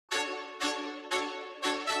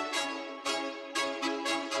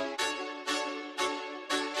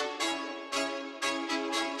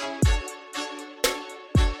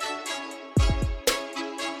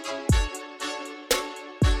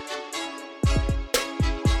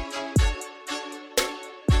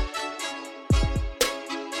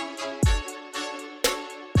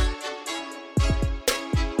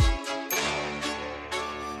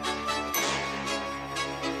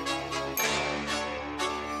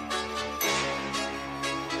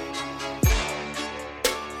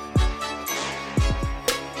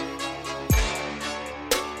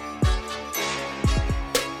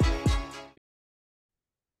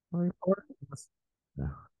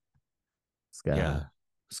Yeah.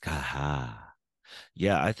 Sky. Sky High.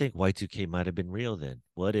 Yeah, I think Y2K might have been real then.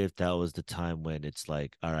 What if that was the time when it's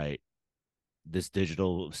like, all right, this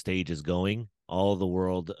digital stage is going, all the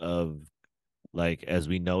world of like as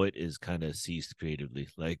we know it is kind of ceased creatively.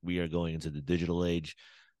 Like we are going into the digital age,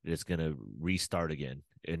 it's gonna restart again.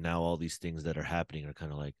 And now all these things that are happening are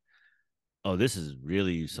kind of like, oh, this is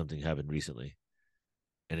really something happened recently.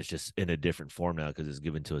 And it's just in a different form now because it's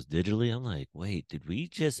given to us digitally. I'm like, wait, did we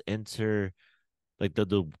just enter like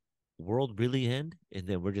the world really end? And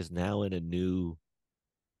then we're just now in a new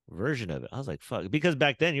version of it. I was like, fuck. Because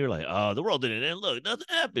back then you were like, oh, the world didn't end. Look, nothing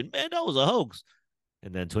happened, man. That was a hoax.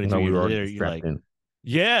 And then No, 23 we years were already later, you're strapped like, in.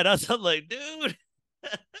 yeah, that's I'm like, dude.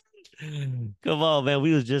 Come on, man.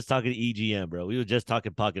 We was just talking EGM, bro. We were just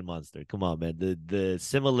talking Pocket Monster. Come on, man. The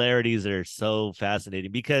similarities are so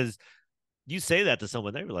fascinating because you say that to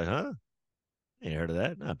someone, they were like, huh? I ain't heard of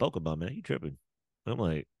that. Nah, Pokemon, man. You tripping. I'm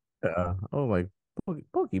like, Oh, like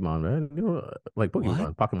Pokemon, man. You know, like what?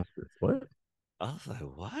 Pokemon, Pokemon. What? I was like,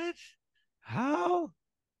 what? How?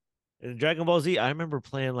 In Dragon Ball Z, I remember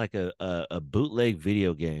playing like a bootleg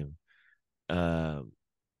video game. Um,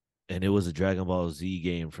 and it was a Dragon Ball Z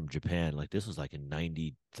game from Japan. Like this was like in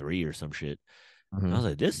 '93 or some shit. And I Hmm. was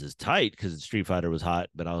like, this is tight because Street Fighter was hot.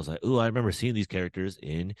 But I was like, ooh, I remember seeing these characters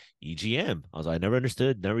in EGM. I was like, I never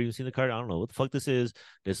understood, never even seen the card. I don't know what the fuck this is.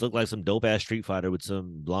 This looked like some dope ass Street Fighter with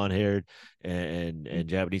some blonde haired and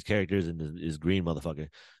Japanese characters and this green motherfucker.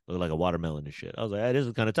 Looked like a watermelon and shit. I was like, hey, this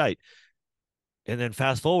is kind of tight. And then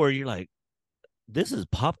fast forward, you're like, this is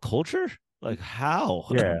pop culture? Like how?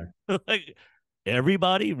 Yeah, Like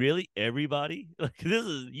everybody, really? Everybody? Like this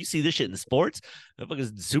is you see this shit in sports?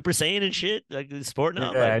 Fucking Super Saiyan and shit, like the sport now.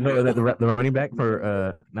 I'm yeah. like, I know that the running back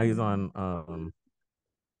for now he's on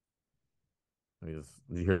did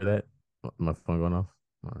you hear that? My phone going off.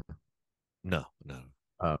 no, no.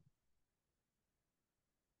 Uh,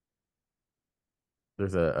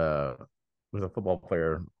 there's a football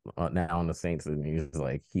player now on the Saints, and he's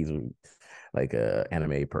like a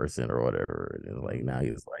anime person or whatever. And like now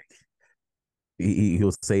he's like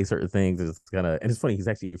he'll say certain things. It's kind of and it's funny. He's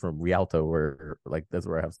actually from Rialto, where like that's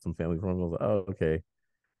where I have some family from. I was like, oh okay,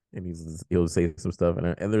 and he'll say some stuff,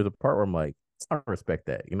 and there's a part where I'm like, I respect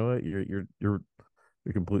that. You know what?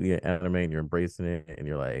 You're completely anime and you're embracing it, and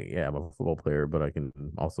you're like, yeah, I'm a football player, but I can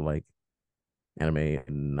also like anime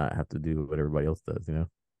and not have to do what everybody else does. You know?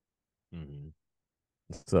 Mm-hmm.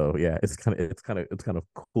 So yeah, it's kind of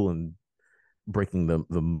cool and breaking the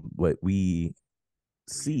what we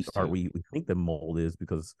We're see used or to. we think the mold is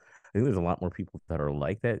because I think there's a lot more people that are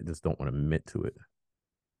like that just don't want to admit to it.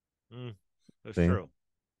 Mm, that's See? true.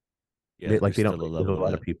 Yeah, Like there's they don't. still a There's a level of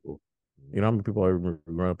lot of that. people. You know how Mm-hmm. many people I remember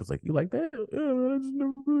growing up? It's like you like that? Yeah, I just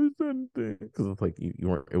never really said anything because it's like you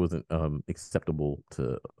weren't. It wasn't acceptable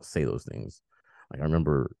to say those things. Like I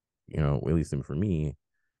remember, at least for me,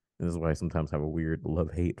 and this is why I sometimes have a weird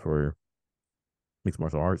love hate for mixed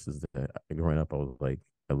martial arts. Is that growing up, I was like,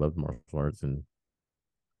 I loved martial arts, and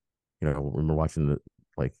I remember watching the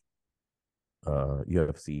like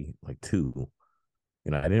UFC like two.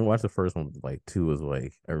 I didn't watch the first one, but like two was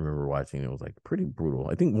like I remember watching. It was like pretty brutal.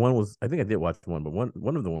 I think I did watch one, but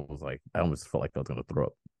one of the one was like I almost felt like I was gonna throw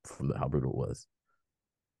up from how brutal it was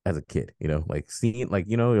as a kid. Like seeing like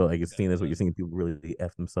you're like you're seeing this, what you're seeing people really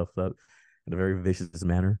f themselves up in a very vicious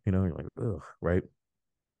manner. You're like ugh, right?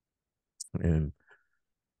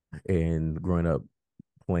 And growing up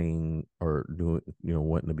playing or doing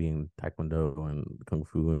wanting to be in taekwondo and kung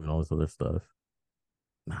fu and all this other stuff,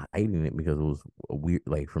 not hating it because it was a weird.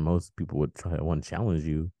 Like for most people would try to want to challenge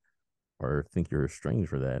you or think you're strange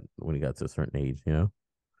for that when you got to a certain age. And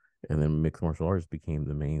then mixed martial arts became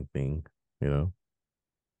the main thing, you know.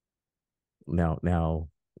 Now, now,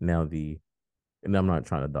 now and I'm not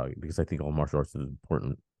trying to dog it because I think all martial arts is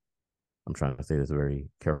important. I'm trying to say this very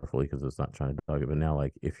carefully because it's not trying to dog it. But now,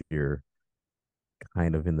 like, if you're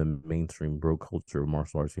kind of in the mainstream bro culture of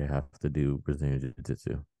martial arts, you have to do Brazilian Jiu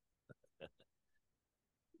Jitsu.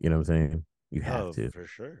 You know what I'm saying? You have Oh, to. for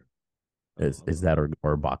sure. Is that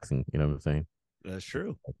or boxing? You know what I'm saying? That's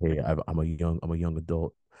true. Like, hey, I'm a young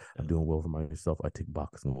adult. I'm doing well for myself. I take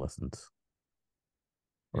boxing lessons,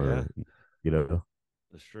 Yeah, or you know,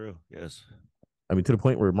 that's true. Yes. I mean, to the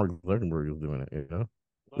point where Mark Zuckerberg is doing it. This Well,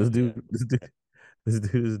 yeah. dude, this dude, this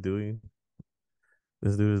dude is doing,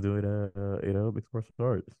 this dude is doing, mixed martial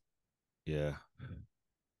arts. Yeah.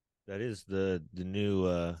 That is the new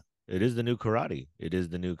it is the new karate. It is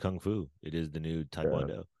the new kung fu. It is the new Yeah.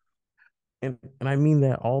 taekwondo. And I mean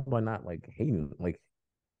that all by not like hating, like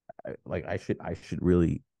I should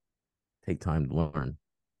really take time to learn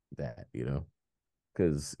that,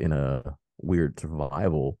 because in a weird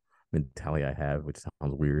survival mentality I have, which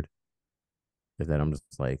sounds weird, is that I'm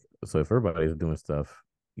just like, so if everybody's doing stuff,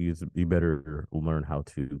 you better learn how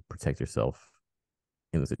to protect yourself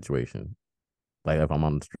in the situation. Like if I'm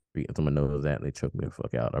on the street and someone knows that and they choke me the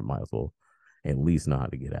fuck out, I might as well at least know how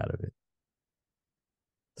to get out of it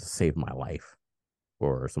to save my life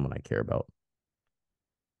or someone I care about.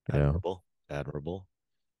 You know, Admirable, admirable.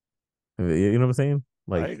 you know what I'm saying?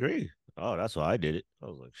 I Like, agree. Oh, that's why I did it. I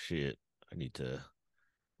was like, shit, I need to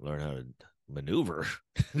learn how to maneuver.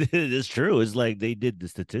 It's true. It's like they did the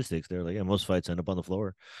statistics. They're like, yeah, most fights end up on the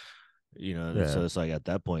floor. yeah, So it's like at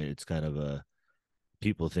that point, it's kind of a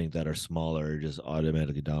people think that are smaller are just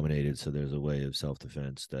automatically dominated. So there's a way of self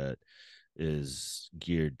defense that is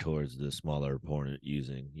geared towards the smaller opponent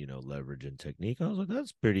using, leverage and technique. I was like,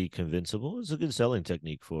 that's pretty convincible. It's a good selling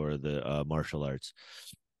technique for the martial arts.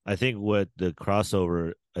 I think what the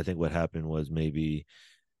crossover, I think what happened was maybe,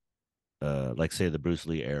 like say the Bruce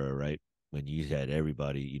Lee era, right? When you had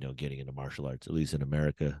everybody, getting into martial arts, at least in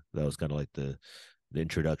America, that was kind of like the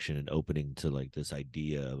introduction and opening to like this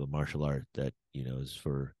idea of a martial art that is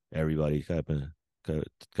for everybody type I'm, of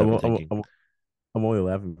I'm, thinking. I'm, I'm only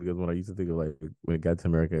laughing because when I used to think of like when it got to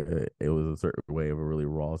America, it was a certain way of a really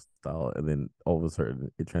raw style, and then all of a sudden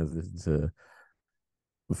it transitioned to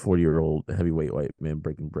 40-year-old heavyweight white man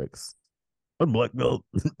breaking bricks. A black belt,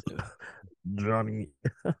 Johnny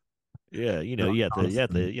Yeah, John you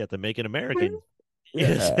Johnson. have to make it American.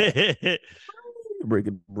 Yes. Yeah,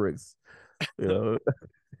 breaking bricks. You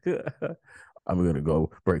know, I'm gonna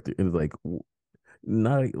go break the. And it's like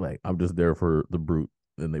not like I'm just there for the brute,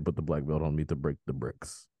 and they put the black belt on me to break the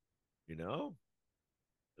bricks. you know,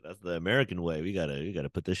 that's the American way. We gotta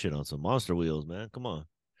put this shit on some monster wheels, man. Come on.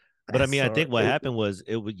 But I mean, I Sorry. think what happened was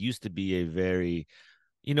it would used to be a very,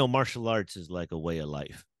 martial arts is like a way of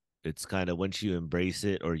life. It's kind of once you embrace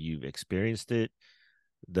it or you've experienced it,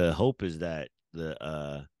 the hope is that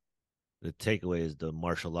the takeaway is the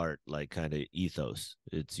martial art like kind of ethos.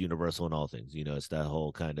 It's universal in all things. It's that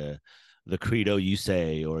whole kind of the credo you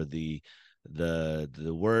say or the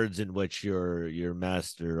words in which your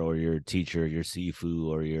master or your teacher, your sifu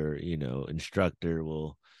or your instructor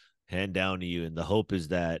will hand down to you, and the hope is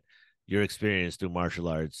that your experience through martial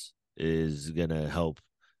arts is gonna help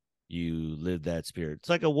you live that spirit. It's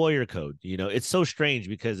like a warrior code. It's so strange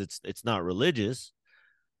because it's not religious,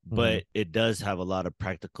 Mhm. but it does have a lot of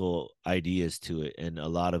practical ideas to it, and a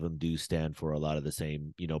lot of them do stand for a lot of the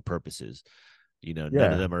same purposes. None of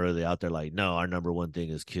Yeah. them are really out there like, no, our number one thing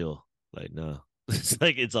is kill. Like, no. It's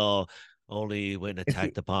like it's all only when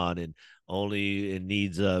attacked upon and only in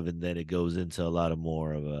needs of, and then it goes into a lot of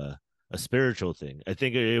more of a spiritual thing. I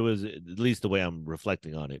think it was at least the way I'm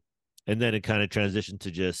reflecting on it, and then it kind of transitioned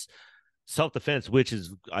to just self-defense, which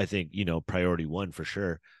is, I think, priority one for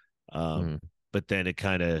sure. um Mhm. but then it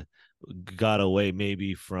kind of got away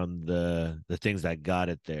maybe from the things that got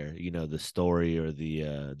it there, the story or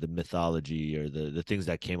the mythology or the things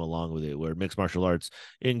that came along with it, where mixed martial arts,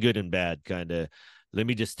 in good and bad, kind of, let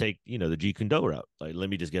me just take the Jeet Kune Do route. Like, let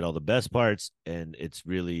me just get all the best parts, and it's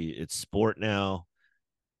sport now.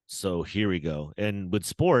 So here we go. And with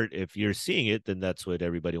sport, if you're seeing it, then that's what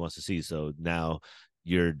everybody wants to see. So now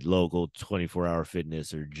your local 24-hour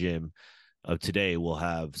fitness or gym of today will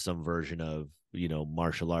have some version of,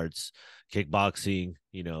 martial arts, kickboxing,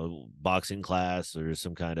 boxing class, or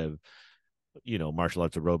some kind of, martial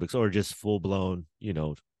arts aerobics, or just full blown,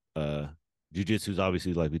 uh, jujitsu is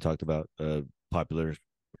obviously, like we talked about, popular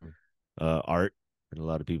art, and a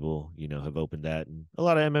lot of people have opened that, and a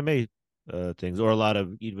lot of MMA things, or a lot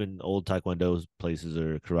of even old taekwondo places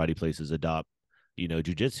or karate places adopt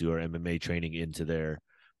jujitsu or MMA training into their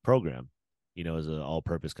program, as an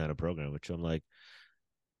all-purpose kind of program. Which I'm like,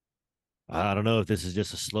 I don't know if this is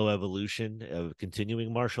just a slow evolution of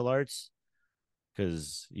continuing martial arts,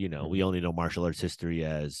 because we Mhm. only know martial arts history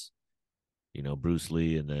as Bruce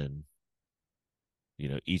Lee, and then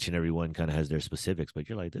each and every one kind of has their specifics, but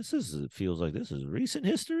you're like, this is, it feels like this is recent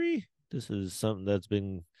history. This is something that's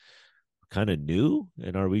been kind of new.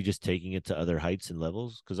 And are we just taking it to other heights and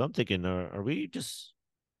levels? Because I'm thinking, are we just,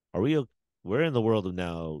 are we, we're in the world of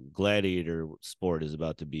now, gladiator sport is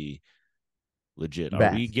about to be legit.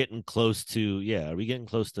 Are we Back. getting close to, yeah, are we getting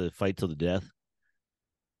close to fight till the death?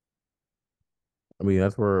 I mean,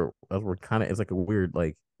 that's where kind of it's like a weird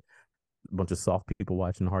like bunch of soft people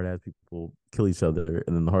watching hard ass people kill each other,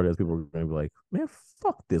 and then the hard ass people are gonna be like, man,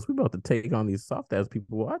 fuck this. We about to take on these soft ass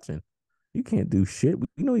people watching. You can't do shit. We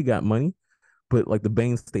know you got money. But like the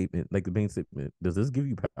Bane statement, does this give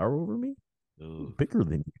you power over me? I'm Ooh, bigger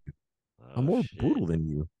than you. I'm oh more shit. brutal than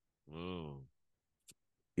you. Ooh.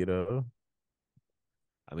 You know?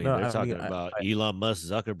 I mean, No, they're I talking mean, about Elon Musk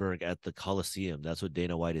Zuckerberg at the Coliseum. That's what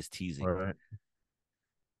Dana White is all teasing. right.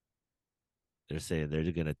 They're saying they're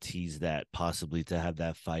going to tease that possibly to have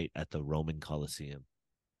that fight at the Roman Coliseum.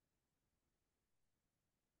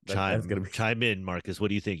 That's Chime gonna be. chime in, Marcus. What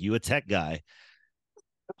do you think? You a tech guy.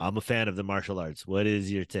 I'm a fan of the martial arts. What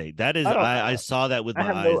is your take? That is, I don't. I saw that with I my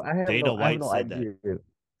have eyes. no. I have Dana no. I have White no said that. idea.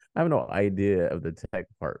 I have no idea of the tech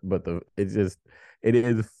part, but it's just it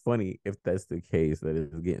is funny if that's the case that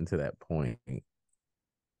it's getting to that point.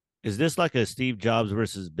 Is this like a Steve Jobs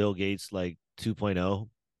versus Bill Gates like 2.0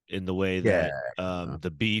 in the way Yeah, that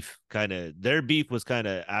the beef kind of their beef was kind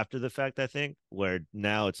of after the fact, I think, where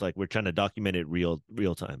now it's like we're trying to document it real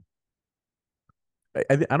time.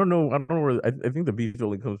 I don't know. I don't know where. I think the beef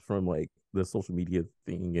only comes from like the social media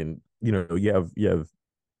thing, and you have.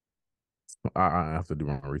 I have to do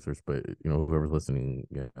my research, but whoever's listening,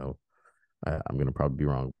 I'm gonna probably be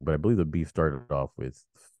wrong, but I believe the beef started off with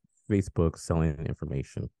Facebook selling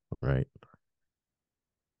information, right?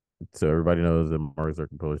 So everybody knows that Mark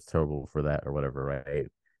Zuckerberg is terrible for that or whatever, right?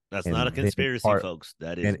 That's not a And then conspiracy, folks.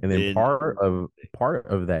 That has and then been part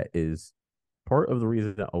of that is part of the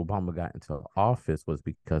reason that Obama got into office was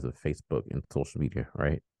because of Facebook and social media,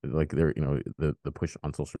 right? Like there, the push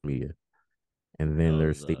on social media, and then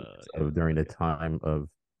there's those statements yeah. of during the time of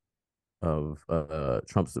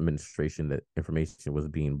Trump's administration that information was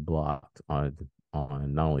being blocked on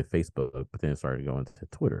not only Facebook but then it started going to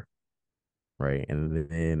Twitter, right? And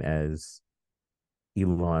then as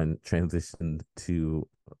Elon transitioned to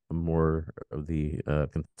more of the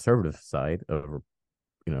conservative side of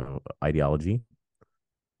ideology,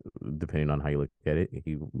 depending on how you look at it,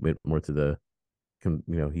 he went more to the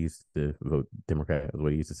he used to vote Democrat,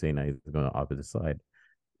 what he used to say. Now he's going to opposite side.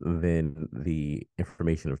 Then the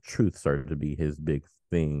information of truth started to be his big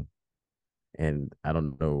thing. And I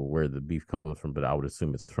don't know where the beef comes from, but I would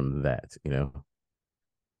assume it's from that,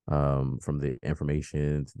 from the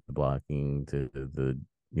information to the blocking to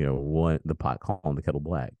the pot calling the kettle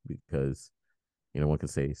black, because one can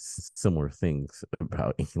say similar things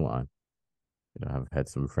about Elon. I've had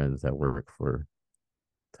some friends that work for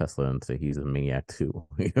Tesla and say he's a maniac too.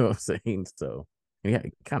 You know what I'm saying? So yeah,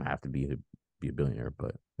 you kind of have to be a billionaire,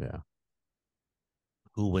 but yeah.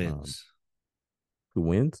 Who Um, wins? who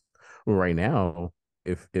wins? Well, right now,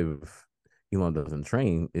 if Elon doesn't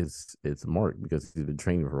train, it's Mark because he's been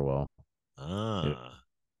training for a while. Yeah.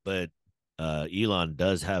 But Elon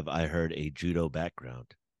does have, I heard, a judo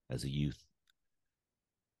background as a youth.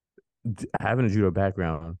 Having a judo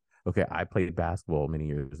background, okay, I played basketball many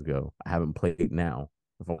years ago. I haven't played now.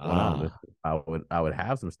 If I went on, Ah, I would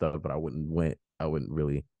have some stuff, but I wouldn't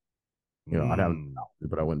really, I'd have, mm,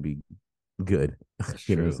 but I wouldn't be good. that's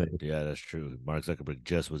You know what true. I'm saying? Yeah, that's true. Mark Zuckerberg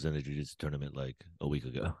just was in a jiu-jitsu tournament like a week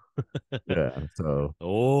ago. Yeah. So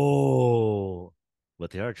Oh,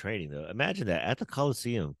 but they are training though. Imagine that at the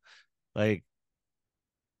Coliseum. Like,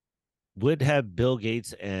 would have Bill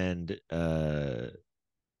Gates and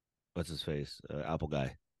what's his face, Apple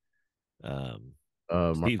guy, um,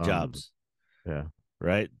 um Steve um Jobs, yeah.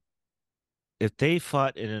 right? If they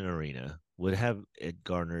fought in an arena, would have it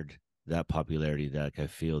garnered that popularity that like, I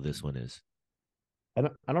feel this one is.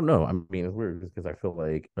 I don't know. I mean, it's weird because I feel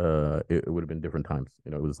like it would have been different times.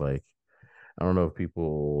 It was like I don't know if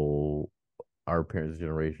people our parents'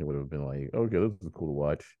 generation would have been like, okay, this is cool to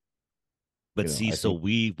watch. But see, I so think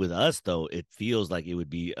we with us though, it feels like it would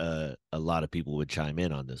be a lot of people would chime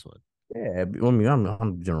in on this one. yeah. I mean,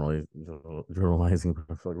 I'm generalizing, but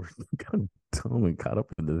I feel like we're kind of dumb and caught up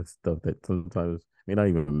in this stuff that sometimes may not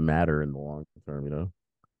even matter in the long term.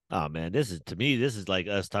 Oh man, this is to me, this is like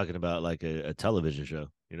us talking about like a television show.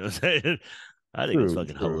 You know what I'm saying? I think it's True,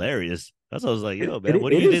 fucking true. hilarious. That's what I was like, It, yo, it man,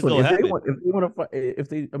 what do it you is think's funny gonna happen? if they want to if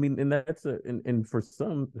they I mean and that's and for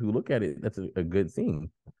some who look at it that's a good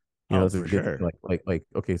thing. Oh, That's a for good thing. sure. Like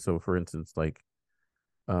okay, so for instance, like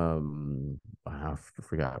I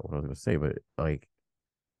forgot what I was gonna say, but like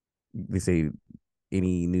they say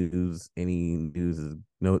any news is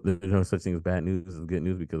no there's no such thing as bad news is good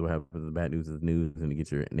news because what happens is bad news is news and you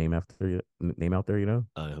get your name out there.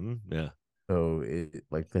 Yeah. So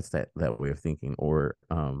like that's that way of thinking or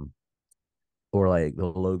like the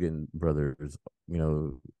Logan brothers, you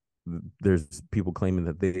know, there's people claiming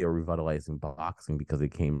that they are revitalizing boxing because they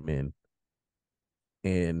came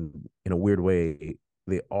in a weird way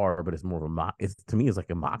they are, but it's more of a mock. It's to me, it's like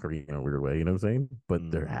a mockery in a weird way. You know what I'm saying? But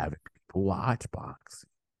they're Mm, having people watch boxing.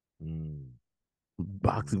 mm,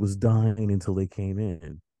 Boxing mm, was dying until they came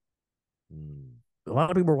in. mm. A lot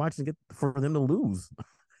of people are watching it for them to lose.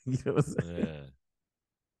 You know what I'm saying? Yeah.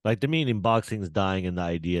 Like the meaning boxing's dying and the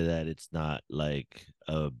idea that it's not like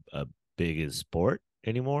a big sport.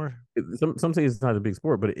 anymore. Some say it's not a big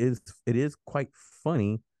sport, but it is quite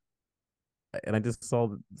funny. And I just saw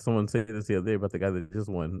someone say this the other day about the guy that just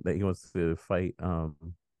won, that he wants to fight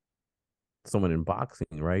someone in boxing,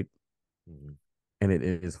 right? Mhm. And it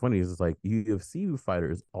is funny. It's like UFC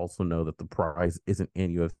fighters also know that the prize isn't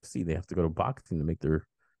in UFC. They have to go to boxing to make the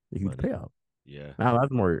huge Money. payout. Yeah. Now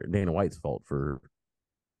that's more Dana White's fault for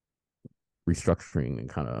restructuring and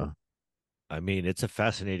kind of I mean, it's a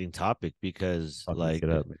fascinating topic because, fucking like, shit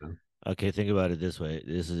up. You know? okay, think about it this way.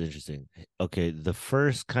 This is interesting. Okay, the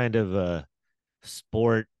first kind of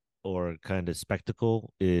sport or kind of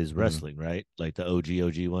spectacle is Mm-hmm. wrestling, right? Like the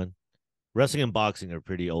OG one. Wrestling and boxing are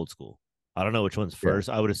pretty old school. I don't know which one's Yeah. first.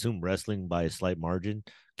 I would assume wrestling by a slight margin.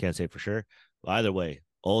 Can't say for sure. But either way,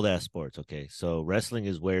 old ass sports. Okay, so wrestling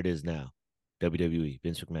is where it is now. WWE,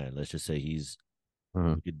 Vince McMahon. Let's just say he's.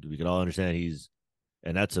 Uh-huh. We could all understand he's,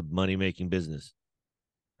 and that's a money making business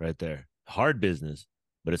right there. Hard business,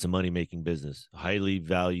 but it's a money making business. Highly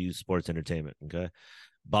valued sports entertainment. Okay,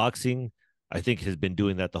 boxing, I think, has been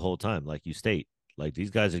doing that the whole time. Like you state, like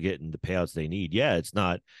these guys are getting the payouts they need. Yeah, it's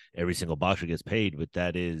not every single boxer gets paid, but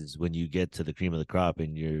that is when you get to the cream of the crop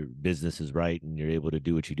and your business is right and you're able to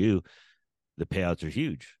do what you do, the payouts are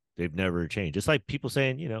huge. They've never changed. It's like people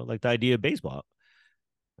saying, like the idea of baseball.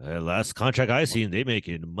 Last contract I seen, they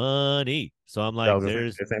making money. So I'm I like, was gonna say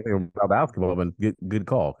there's the same thing about basketball, but good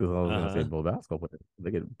call, because I was gonna say, uh-huh. well, basketball players, they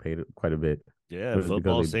get paid quite a bit, Yeah, but it's because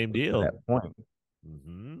football, they same to deal. that point.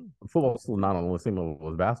 Mm-hmm. Football's still not on the same level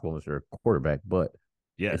as basketball unless you're a quarterback, but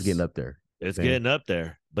it's getting Yes. up there. You know It's what I'm saying? getting up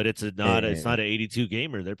there, but it's not And an 82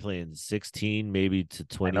 gamer. They're playing 16 maybe to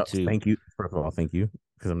I know. 22. Thank you. First of all, thank you,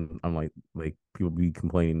 because I'm like people be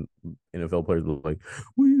complaining. NFL players are like,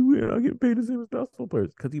 we're not getting paid the same as basketball players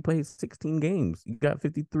because you play 16 games. You got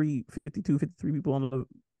 53, 52, 53 people on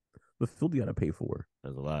the field you got to pay for.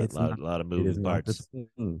 There's a lot, It's lot, not. lot of It moving is not the parts. same.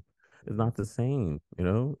 It's Mm-hmm. not the same.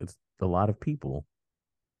 It's a lot of people.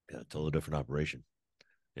 Yeah, totally different operation.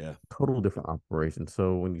 Yeah. Total different operation.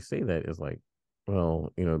 So when you say that, it's like,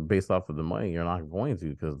 well, based off of the money, you're not going to,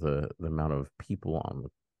 because the amount of people on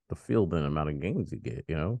the field and the amount of games you get.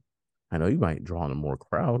 I know you might draw in a more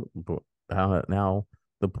crowd, but now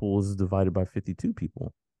the pool is divided by 52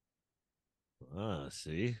 people.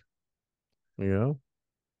 See, You know,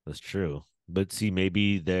 that's true. But see,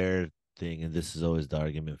 maybe their thing, and this is always the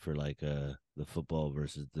argument for like the football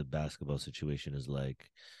versus the basketball situation is like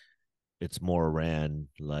it's more ran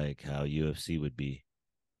like how UFC would be,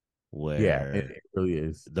 yeah, it, where it really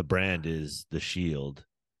is. the brand is the shield.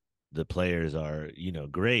 The players are,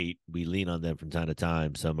 great. We lean on them from time to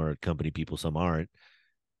time. Some are company people, some aren't.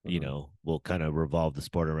 Mhm. We'll kind of revolve the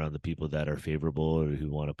sport around the people that are favorable or who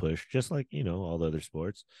want to push, just like, all the other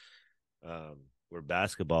sports. Where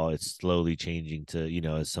basketball, it's slowly changing to,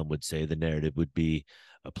 as some would say, the narrative would be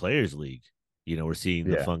a players' league. We're seeing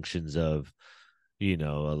the Yeah, functions of, a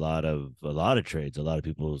lot of trades. A lot of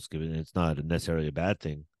people's giving it's not necessarily a bad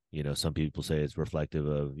thing. Some people say it's reflective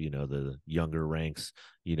of, the younger ranks,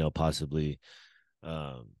 possibly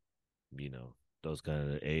um, you know, those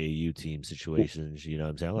kind of AAU team situations. You know what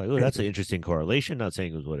I'm saying? I'm like, oh, that's an interesting correlation. Not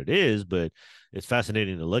saying it was what it is, but it's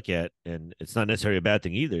fascinating to look at. And it's not necessarily a bad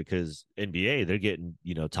thing either, because NBA, they're getting,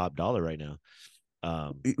 top dollar right now.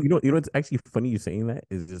 it's actually funny you saying that.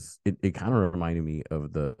 Is just it kind of reminded me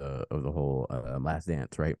of the whole Last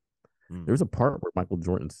Dance, right? mm, There's a part where Michael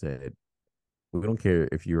Jordan said, "We don't care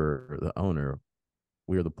if you're the owner.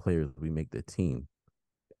 We are the players. We make the team."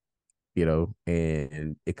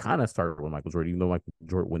 And it kind of started with Michael Jordan, even though Michael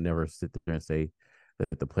Jordan would never sit there and say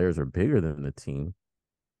that the players are bigger than the team.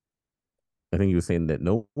 I think he was saying that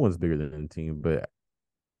no one's bigger than the team, but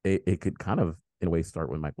it could kind of, in a way, start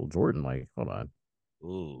with Michael Jordan. Like, hold on,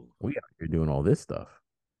 ooh, we out here doing all this stuff.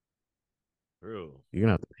 true. You're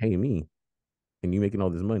gonna have to pay me, and you making all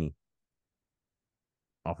this money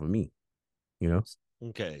off of me. You know?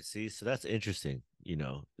 Okay, see, so that's interesting.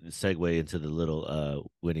 Segue into the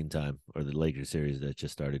little winning time or the Lakers series that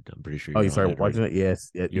just started. I'm pretty sure Oh, you're you on started it already. watching it?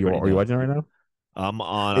 Yes. Yeah, You already are you know. watching it right now? I'm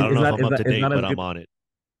on. I don't It's know if not. I'm It's up not. to It's date, not but as I'm good. on it.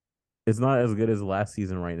 It's not as good as last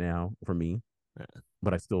season right now for me,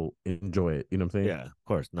 but I still enjoy it. You know what I'm saying? Yeah, of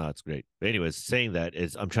course. No, it's great. But anyways, saying that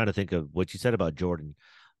is, I'm trying to think of what you said about Jordan.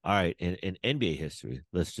 All right, in NBA history,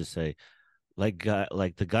 let's just say, like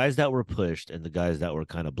the guys that were pushed and the guys that were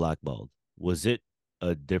kind of blackballed, was it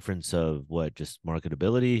a difference of what, just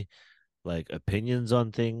marketability, like opinions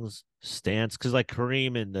on things, stance? Because like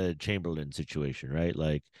Kareem in the Chamberlain situation, right?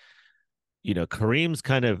 Like, Kareem's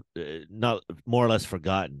kind of not more or less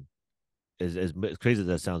forgotten. As crazy as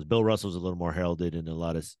that sounds, Bill Russell's a little more heralded in a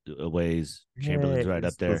lot of ways. Yeah, Chamberlain's right it's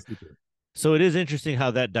up still a there. secret. So it is interesting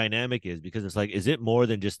how that dynamic is because it's like, is it more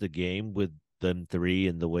than just the game with them three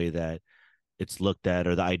and the way that it's looked at,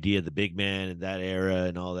 or the idea of the big man in that era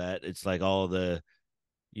and all that? It's like all the,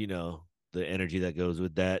 you know, the energy that goes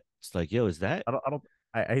with that. It's like, yo, is that?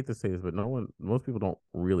 I hate to say this, but most people don't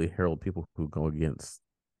really herald people who go against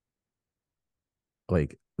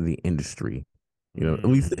like the industry. At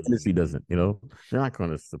least the industry Mm, doesn't. They're not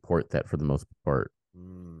going to support that for the most part.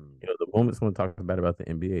 mm, The moment someone talks bad about the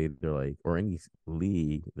NBA, they're like, or any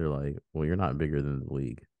league, they're like, well, you're not bigger than the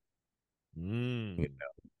league. You mm, know,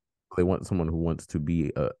 they want someone who wants to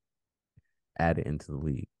be added into the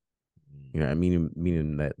league. mm.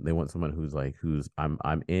 Meaning that they want someone who's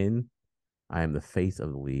I'm in, I am the face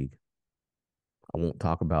of the league. I won't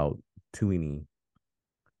talk about too many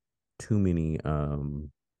too many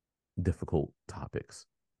difficult topics.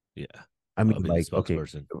 Yeah. I I'll mean, be the like, okay,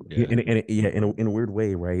 spokesperson. Yeah. yeah, in a weird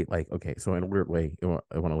way, right? Like, okay, so in a weird way, I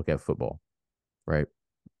want to look at football, right?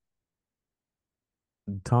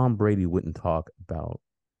 Tom Brady wouldn't talk about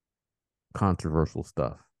controversial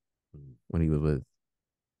stuff Mm. when he was with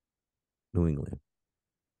New England.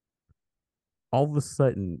 All of a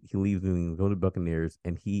sudden, he leaves New England, go to Buccaneers,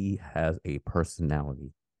 and he has a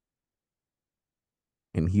personality,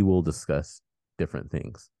 and he will discuss different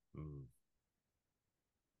things. Mm.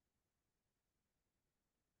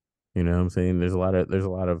 You know what I'm saying? There's a lot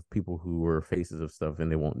of people who are faces of stuff, and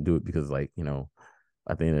they won't do it because, like,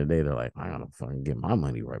 at the end of the day, they're like, I gotta fucking get my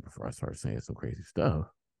money right before I start saying some crazy stuff.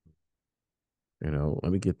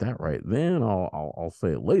 Let me get that right. Then I'll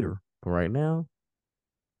say it later. But right now,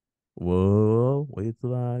 whoa, wait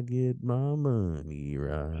till I get my money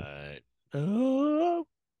right. Right. Oh.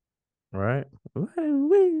 Right?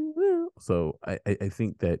 So I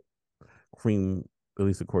think that Cream, at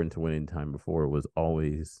least according to Winning Time before, was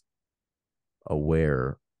always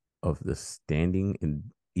aware of the standing, and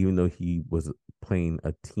even though he was playing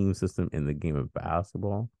a team system in the game of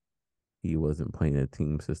basketball, he wasn't playing a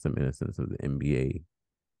team system in a sense of the NBA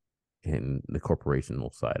and the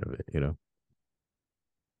corporational side of it. At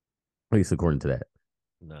least according to that.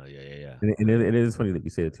 No, yeah, yeah, yeah. And it is funny that you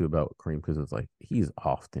say it too about Kareem because it's like he's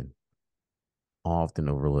often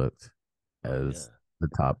overlooked Oh as yeah. the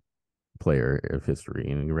top player of history.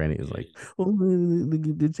 And granted, is Yeah. like, oh,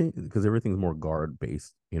 the change because everything's more guard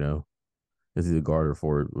based. It's either guard or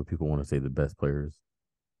forward, where people want to say the best players.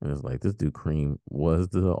 And it's like this dude Kareem was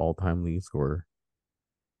the all time lead scorer,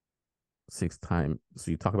 6 time.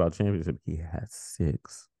 So you talk about championship, he had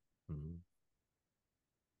six. Mhm.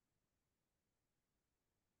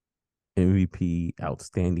 MVP,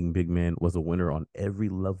 outstanding big man, was a winner on every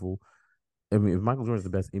level. I mean, if Michael Jordan's the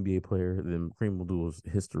best NBA player, then Kareem Abdul-Jabbar's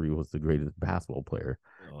history was the greatest basketball player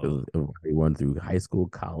because Oh, he won through high school,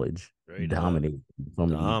 college, straight up dominated in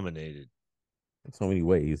dominated. so many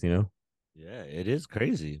ways. Yeah, it is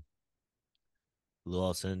crazy. Lou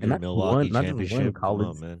And Alcindor, Milwaukee not just one championship. Come on,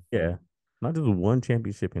 college, man. yeah, not just one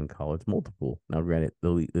championship in college, multiple. Now, granted,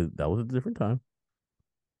 that was a different time.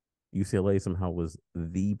 UCLA somehow was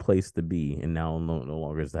the place to be, and now no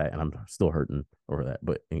longer is that, and I'm still hurting over that.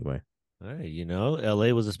 But anyway, Hey,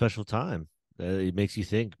 LA was a special time. It makes you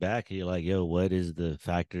think back. You're like, yo, what is the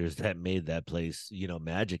factors that made that place,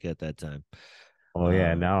 magic at that time? oh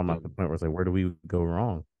yeah, now I'm at But the point where it's like, where do we go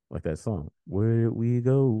wrong? Like that song, where did we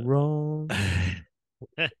go wrong?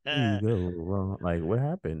 We go wrong. Like, what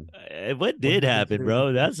happened? what What did happened to happen,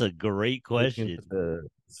 bro? That's a great making question. such a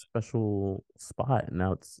special spot? And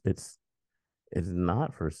now it's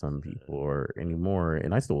not for some people or anymore.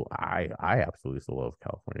 And I absolutely still love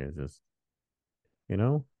California. It's just you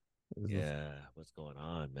know, it's just, Yeah, what's going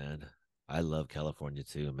on, man? I love California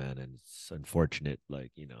too, man. And it's unfortunate,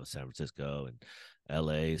 like, San Francisco and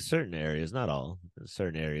LA, certain areas, not all,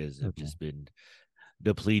 certain areas have mhm. just been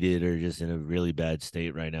depleted or just in a really bad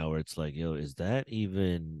state right now where it's like, yo, is that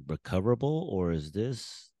even recoverable or is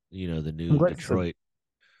this, the I'm new glad you said. Detroit?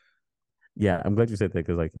 Yeah, I'm glad you said that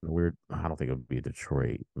because like weird. I don't think it would be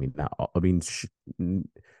Detroit. I mean, not. I mean, San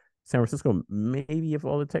Francisco. Maybe if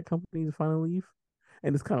all the tech companies finally leave,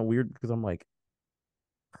 and it's kind of weird because I'm like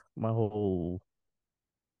my whole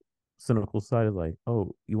cynical side is like,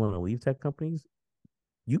 oh, you want to leave tech companies?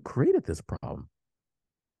 You created this problem.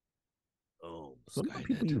 Oh, Some of the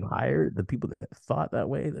people Skynet. you hired, the people that thought that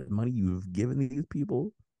way, the money you've given these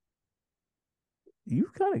people,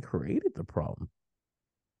 you've kind of created the problem.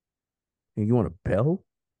 And you want to bail,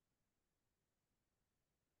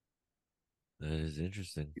 That is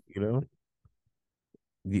interesting. you know?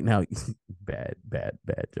 Now, bad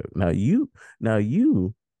joke. Now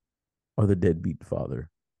you are the deadbeat father,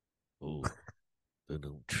 Oh,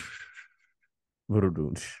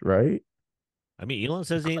 right? I mean, Elon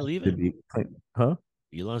says he ain't To leaving. be, huh?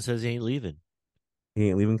 Elon says he ain't leaving. He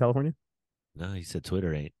ain't leaving California. No, he said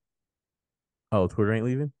Twitter ain't. Oh, Twitter ain't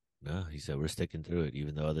leaving. No, he said we're sticking through it,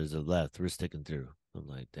 even though others have left. We're sticking through. I'm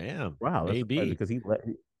like, damn, Wow, that's surprising maybe because he left.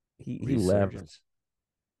 resurgence.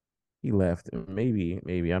 He left. Maybe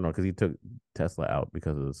I don't know because he took Tesla out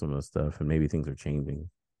because of some of the stuff, and maybe things are changing.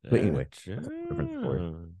 But anyway, that's a different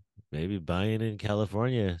story. Maybe buying in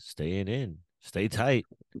California, staying in, stay tight.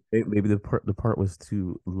 Maybe the part was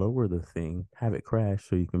to lower the thing, have it crash,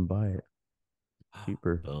 so you can buy it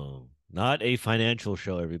cheaper. Boom. Not a financial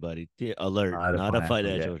show, everybody. Alert, The not a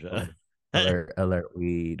financial, yeah. financial show. Alert, alert.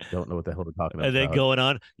 We don't know what the hell we're talking And then about. going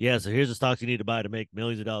on, yeah. So here's the stocks you need to buy to make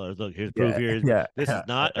millions of dollars. Look, here's proof. Yeah, Here, yeah. this is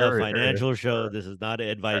not a financial show. This is not an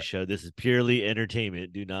advice show. This is purely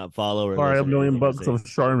entertainment. Do not follow or Sorry, a listen to million anything I bucks say. of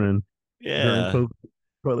Charmin during Yeah.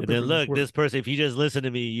 toilet And then paper look, before. this person, if you just listened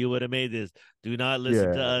to me, you would have made this. Do not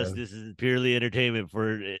listen to us. Yeah, This is purely entertainment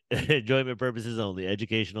for enjoyment purposes only,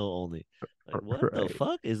 educational only. Like, what the right,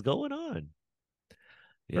 fuck is going on?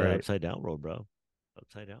 Yeah, right. upside down world, bro.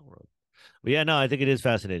 Upside down world. But yeah, no, I think it is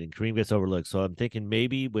fascinating. Kareem gets overlooked. So I'm thinking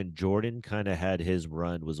maybe when Jordan kind of had his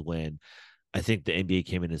run was when I think the NBA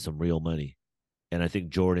came into some real money. And I think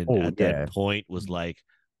Jordan Oh at that yeah, point was like,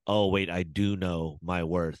 oh, wait, I do know my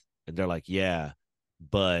worth. And they're like, yeah,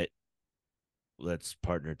 but let's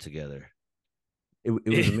partner together. it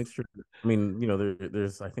was a mixture. I mean,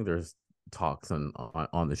 there's I think there's talks on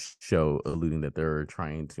the show alluding that they're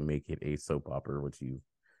trying to make it a soap opera, which you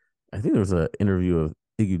I think there was an interview of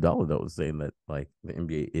Iguodala that was saying that like the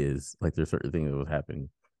NBA is like there's certain things that was happening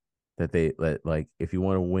that they let like if you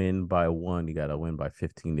want to win by one, you got to win by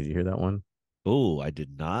 15. Did you hear that one? Oh, I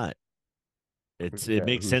did not. I It forget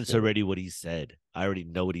makes who sense said it. already what he said. I already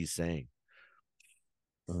know what he's saying.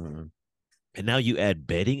 Um, And now you add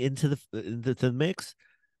betting into the mix.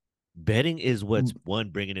 Betting is what's one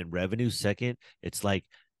bringing in revenue. Second, it's like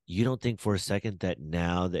you don't think for a second that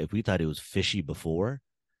now that if we thought it was fishy before,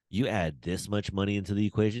 you add this much money into the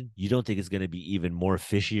equation, you don't think it's going to be even more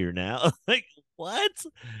fishier now? Like what?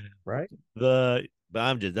 right? But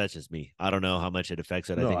I'm just that's just me. I don't know how much it affects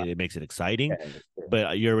it. I No, think it makes it exciting, yeah,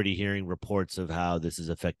 but you're already hearing reports of how this is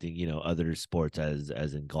affecting other sports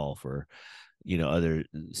as in golf or other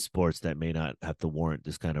sports that may not have to warrant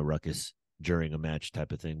this kind of ruckus during a match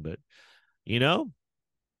type of thing. But you know,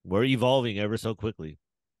 we're evolving ever so quickly.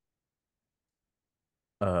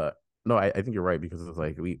 uh, no, I think you're right because it's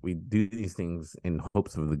like we do these things in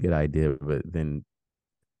hopes of the good idea, but then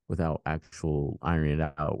without actual ironing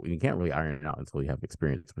it out, you can't really iron it out until you have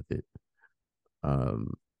experience with it.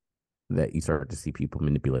 Um, that you start to see people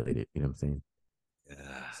manipulate it. You know what I'm saying?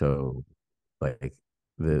 Yeah. So like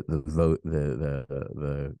the vote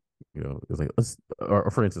the it was like let's or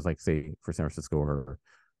for instance like say for San Francisco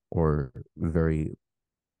or very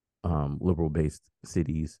liberal based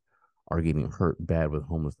cities are getting hurt bad with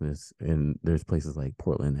homelessness and there's places like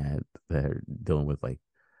Portland that are dealing with like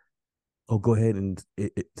oh go ahead and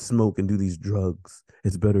smoke and do these drugs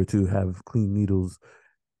it's better to have clean needles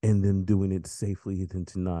and then doing it safely than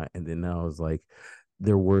to not and then now it's like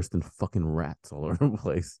they're worse than fucking rats all over the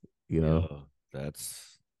place you know Yo,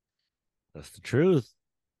 that's the truth.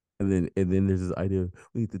 and then there's this idea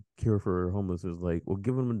we need to care for our homeless. It's like, well,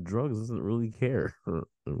 giving them drugs doesn't really care, in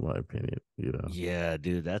my opinion. Yeah,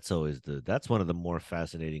 dude, that's one of the more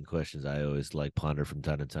fascinating questions I always like ponder from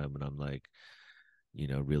time to time when I'm like,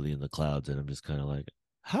 really in the clouds and I'm just kind of like,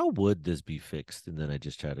 how would this be fixed? And then I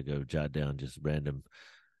just try to go jot down just random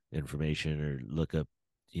information or look up,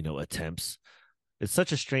 attempts. It's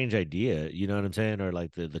such a strange idea, you know what I'm saying? Or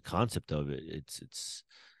like the concept of it.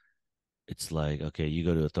 It's like, okay, you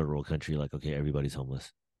go to a third world country, like, okay, everybody's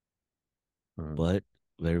homeless. Mm. But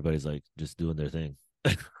everybody's like just doing their thing.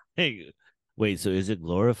 Hey, wait, so is it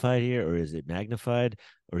glorified here or is it magnified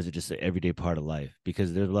or is it just an everyday part of life?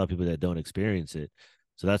 Because there's a lot of people that don't experience it.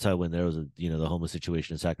 So that's why when there was the homeless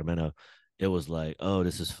situation in Sacramento, it was like, oh,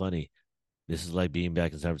 this is funny. This is like being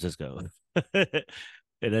back in San Francisco.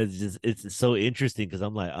 And it's so interesting because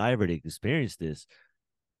I'm like, I already experienced this.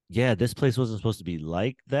 Yeah, this place wasn't supposed to be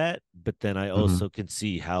like that, but then I Mm-hmm. also can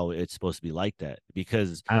see how it's supposed to be like that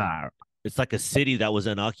because Ah, it's like a city that was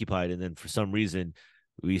unoccupied, and then for some reason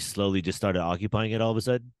we slowly just started occupying it all of a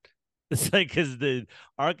sudden. It's like because the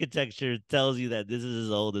architecture tells you that this is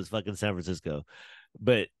as old as fucking San Francisco,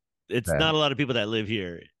 but it's yeah. not a lot of people that live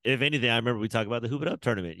here. If anything, I remember we talked about the Hoop It Up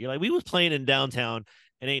tournament. You're like, we was playing in downtown,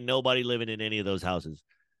 and ain't nobody living in any of those houses.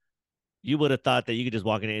 You would have thought that you could just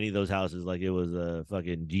walk into any of those houses like it was a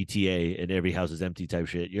fucking GTA and every house is empty type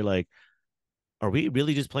shit. You're like, are we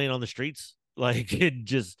really just playing on the streets? Like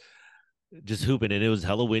just hooping and it was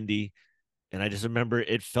hella windy And I just remember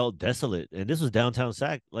it felt desolate. And this was downtown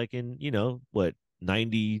Sac, like in, what,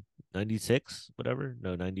 90, 96, whatever.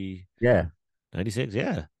 No, 90, Yeah, 96.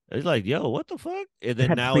 Yeah. It's like, yo, what the fuck? And they then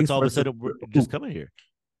had the now it's space all of for a us to sudden we're just hoop. coming here.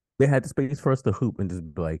 They had the space for us to hoop and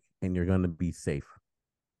just be like, and you're gonna be safe.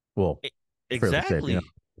 Well, E- fairly safe, you know.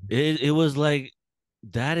 exactly. It was like,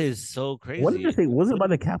 that is so What did they crazy. say? Was it by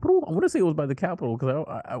the Capitol? I want to say it was by the Capitol because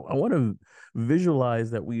I want to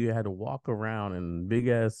visualize that we had to walk around in big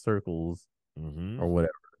ass circles Mm-hmm. or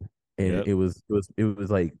whatever, and Yep. it was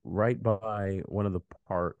like right by one of the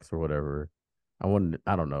parks or whatever. I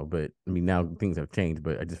don't know, but I mean now things have changed,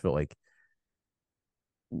 but I just felt like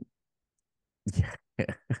yeah,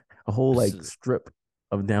 a whole like strip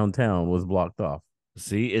of downtown was blocked off.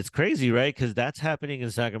 See, it's crazy, right? Because that's happening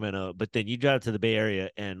in Sacramento, but then you drive to the Bay Area,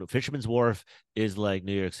 and Fisherman's Wharf is like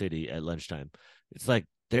New York City at lunchtime. It's like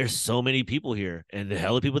there's so many people here, and the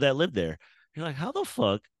hell of people that live there. You're like, how the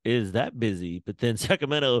fuck is that busy? But then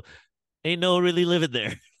Sacramento ain't no really living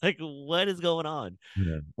there. Like, what is going on?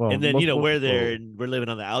 Yeah. Well, And then most we're there people. and we're living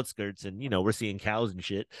on the outskirts, and we're seeing cows and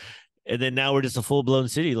shit. And then now we're just a full blown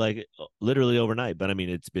city, like literally overnight. But I mean,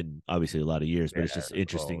 it's been obviously a lot of years, but Yeah. it's just Well,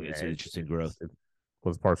 interesting. yeah. It's an interesting growth. It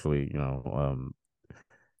was partially,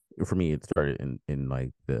 for me, it started in like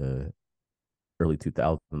the early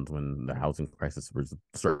 2000s when the housing crisis was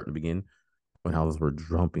starting to begin, when houses were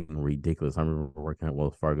jumping ridiculous. I remember working at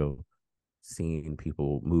Wells Fargo, seeing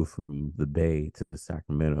people move from the Bay to the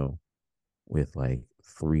Sacramento with like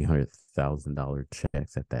 $300,000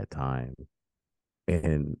 checks at that time,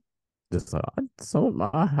 and just like I sold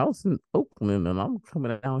my house in Oakland and I'm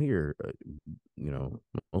coming down here.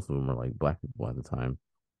 Most of them are like black people at the time.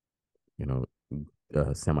 You know,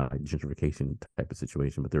 semi gentrification type of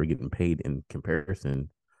situation, but they were getting paid in comparison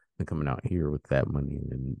and coming out here with that money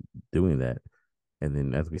and doing that. And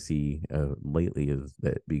then as we see lately is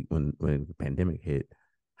that when the pandemic hit,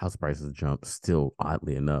 house prices jumped still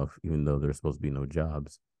oddly enough, even though there's supposed to be no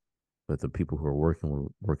jobs. But the people who were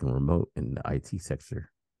working remote in the IT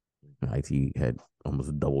sector. IT had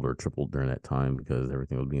almost doubled or tripled during that time because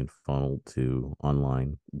everything was being funneled to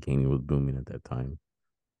online. Gaming was booming at that time.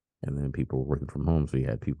 And then people were working from home. So you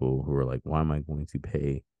had people who were like, why am I going to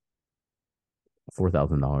pay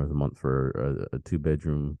 $4,000 a month for a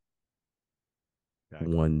two-bedroom,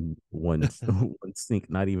 Exactly. one sink,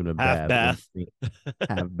 not even a Half bath, one bath, sink,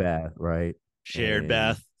 half bath, right? shared And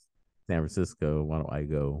bath. San Francisco, why don't I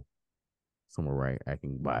go somewhere where I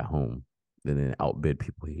can buy a home and then outbid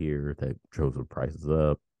people here that drove the prices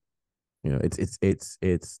up? It's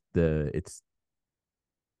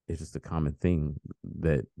just a common thing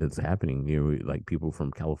that's happening. Like people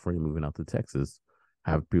from California moving out to Texas.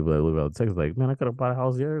 I have people that live out of Texas like, man, I could have bought a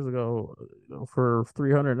house years ago, for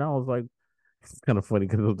 300. And I was like, it's kind of funny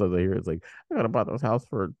because sometimes I hear it's like, I could have bought this house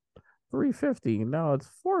for 350. Now it's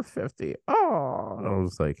 450. Oh, and I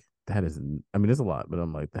was like, that is, I mean, it's a lot, but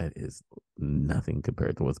I'm like, that is nothing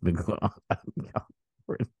compared to what's been going on in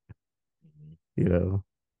California, Mhm. you know.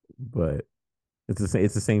 But it's the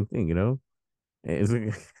same thing, you know. And it's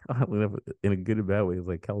like, oddly enough, in a good and bad way, it's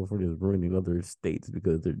like California is ruining other states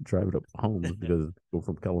because they're driving up homes because people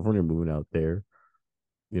from California are moving out there.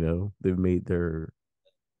 They've made their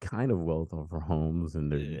kind of wealth off of homes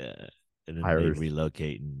and they're Yeah. And then they hire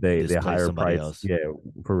relocate and they displace hire somebody price, else. yeah,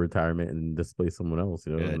 for retirement and displace someone else,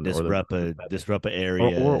 or they're Disrupt a or or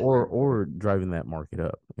area. or or driving that market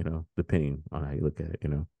up, depending on how you look at it.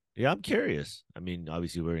 Yeah, I'm curious. I mean,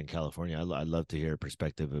 obviously we're in California. I'd love to hear a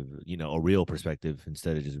perspective of, a real perspective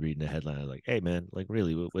instead of just reading the headline. Like, hey man, like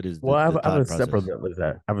really, what is Well, the I have a thought stepbrother process? that lives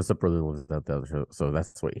at. I have a stepbrother that lives out there, so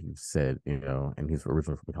that's what he said. And he's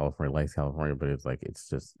originally from California, likes California, but it's like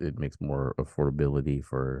it makes more affordability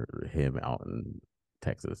for him out in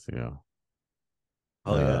Texas.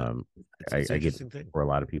 Oh yeah. Um, It's an I get interesting thing. for a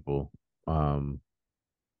lot of people. I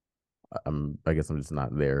guess I'm just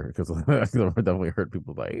not there because I've definitely heard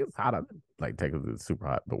people like it's hot out, like Texas is super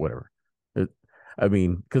hot, but whatever. It, I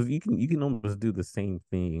mean, because you can almost do the same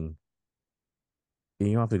thing. And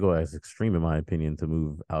you don't have to go as extreme, in my opinion, to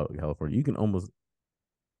move out of California. You can almost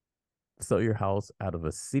sell your house out of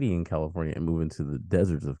a city in California and move into the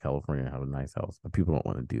deserts of California and have a nice house. But people don't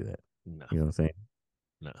want to do that. No, You know what I'm saying?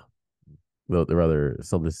 no. They'd rather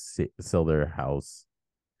sell their house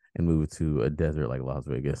and move to a desert like Las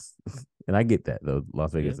Vegas. And I get that though.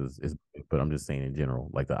 Las Yeah. Vegas is, but I'm just saying in general,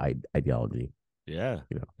 like the ideology. Yeah.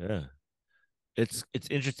 You know. Yeah. It's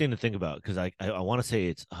interesting to think about because I want to say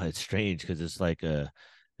it's strange because it's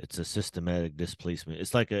a systematic displacement.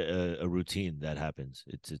 It's like a routine that happens.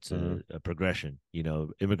 It's Mhm. a progression.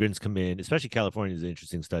 Immigrants come in, especially California is an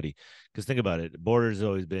interesting study because think about it. The border has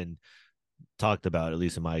always been talked about, at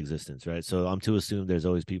least in my existence, right? So I'm to assume there's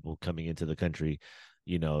always people coming into the country,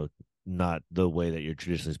 you know, not the way that you're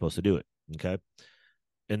traditionally supposed to do it. Okay.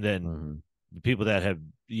 And then Mhm. the people that have,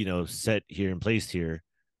 set here and placed here,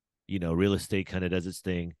 real estate kind of does its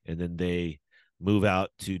thing, and then they move out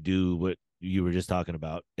to do what you were just talking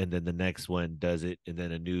about, and then the next one does it, and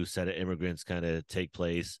then a new set of immigrants kind of take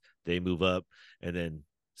place. They move up, and then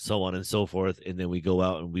so on and so forth, and then we go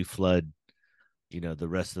out and we flood, the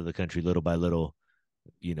rest of the country little by little.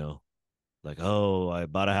 You know, like, oh, I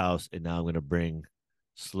bought a house, and now I'm going to bring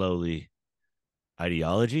slowly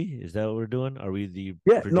ideology. Is that what we're doing? Are we the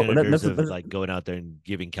Yeah, no, progenitors of that's like going out there and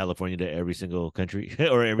giving California to every single country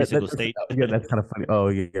or every single that's state? yeah, that's kind of funny. Oh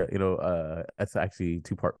yeah, yeah, that's actually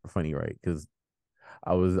two-part funny, right? Because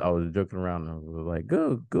I was joking around and I was like,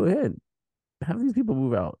 go ahead, have these people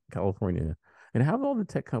move out California and have all the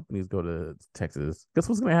tech companies go to Texas. Guess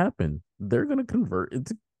what's going to happen? They're going to convert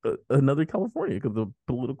into another California because the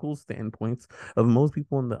political standpoints of most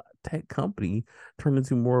people in the tech company turn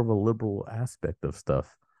into more of a liberal aspect of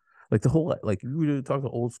stuff. Like the whole, like you were talking to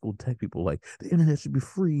old school tech people, like the internet should be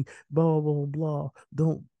free, blah blah blah.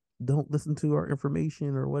 Don't listen to our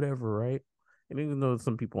information or whatever, right? And even though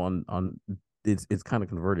some people on it's kind of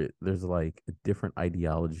converted, there's like a different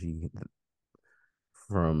ideology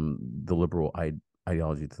from the liberal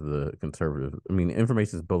ideology to the conservative. I mean,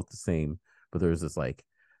 information is both the same, but there's this like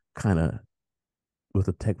kind of with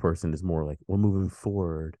a tech person is more like we're moving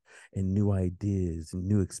forward and new ideas and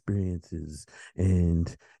new experiences.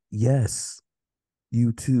 And yes,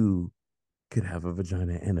 you too could have a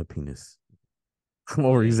vagina and a penis. I'm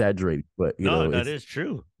over Yeah. exaggerating, but No, that it's is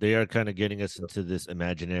true. They are kind of getting us into this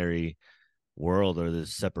imaginary world or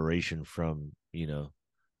this separation from,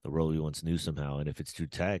 the world we once knew somehow. And if it's through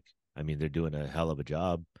tech, I mean, they're doing a hell of a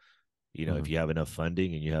job. If mhm. you have enough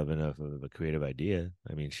funding and you have enough of a creative idea,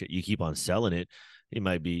 I mean, shit, you keep on selling it. It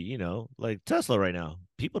might be, like Tesla right now.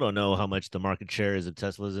 People don't know how much the market share is of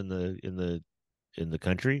Teslas in the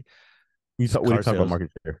country. You It's talk when you car talk about sales.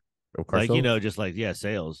 market share of car Like, sales. just like, yeah,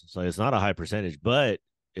 sales. So it's not a high percentage, but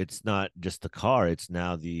it's not just the car, it's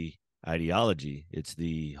now the ideology, it's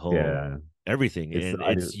the whole Yeah, everything. it's And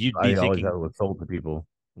it's you'd the be ideology that thinking, was sold to people.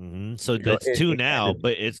 so You know, that's two it kind now, of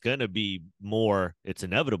but it's gonna be more, it's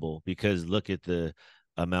inevitable because look at the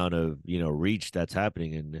amount of, reach that's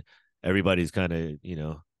happening, and everybody's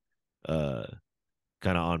uh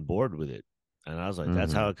kind of on board with it. And I was like,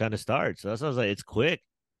 that's how mhm, it kind of starts. So that's why I was like, it's quick,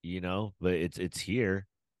 but it's here,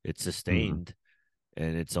 it's mhm. sustained,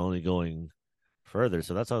 and it's only going further.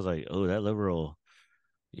 So that's why I was like, oh, that liberal,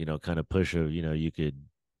 kind of push of, you could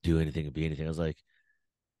do anything and be anything. I was like,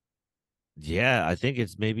 yeah, I think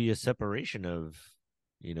it's maybe a separation of,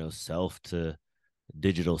 self to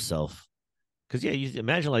digital self. Cause yeah, you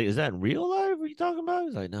imagine like, is that in real life? What are you talking about?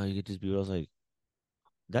 He's like, no, you could just be. I was like,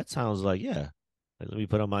 that sounds like, yeah. Like, let me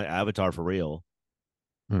put on my avatar for real,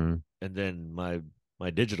 Mhm. and then my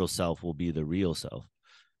digital self will be the real self.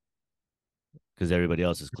 Because everybody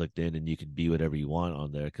else is clicked in, and you can be whatever you want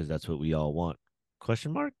on there. Because that's what we all want.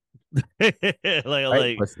 Question mark? Right?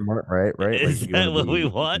 like, Question mark. Right? Right? Like is you want that to what we be.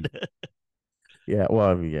 want? Yeah. Well,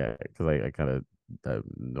 I mean, yeah, because I kind of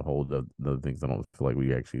the whole the things I don't feel like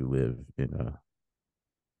we actually live in.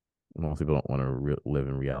 Most people don't want to live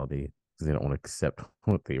in reality because they don't want to accept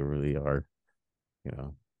what they really are. You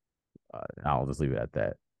know. I'll just leave it at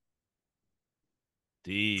that.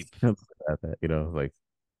 Deep. At that. Like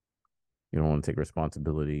you don't want to take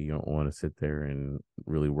responsibility. You don't want to sit there and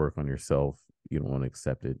really work on yourself. You don't want to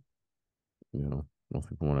accept it. Most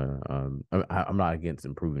people want to. I'm not against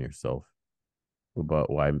improving yourself, but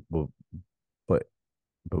why? But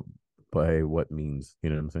but by what means? You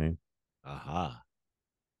know what I'm saying? Aha.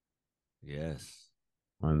 Yes.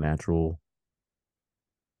 Unnatural.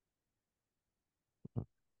 I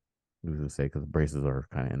was gonna say because braces are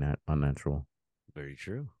kind of unnatural. Very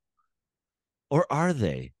true. Or are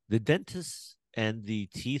they? The dentists and the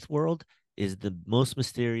teeth world is the most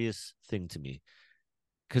mysterious thing to me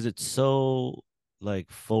because it's so like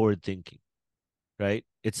forward thinking, right?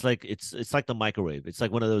 It's like the microwave. It's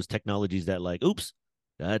like one of those technologies that like, oops,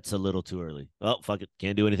 that's a little too early. Oh, fuck it,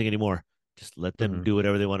 can't do anything anymore. Just let them Mm-hmm. do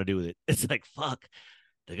whatever they want to do with it. It's like, fuck,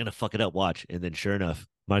 they're gonna fuck it up. Watch, and then sure enough,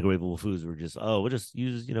 microwavable foods were just, oh, we'll just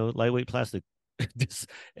use lightweight plastic, just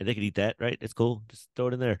and they can eat that, right? It's cool. Just throw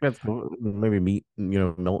it in there. That's cool. Maybe meat,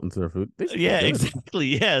 melt into their food. They should taste Yeah, good. exactly.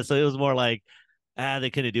 Yeah, so it was more like, they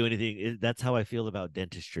couldn't do anything. That's how I feel about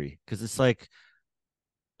dentistry because it's like,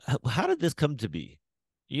 how did this come to be?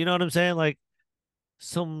 You know what I'm saying? Like,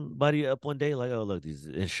 somebody up one day like, oh look, these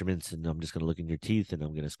instruments, and I'm just gonna look in your teeth and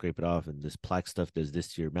I'm gonna scrape it off, and this plaque stuff does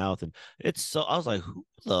this to your mouth, and it's so I was like, who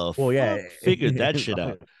the Well, yeah, fuck figured that shit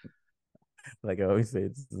out? like I always say,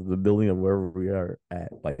 it's the building of wherever we are at.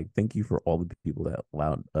 Like, thank you for all the people that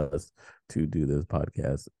allowed us to do this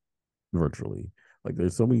podcast virtually. Like,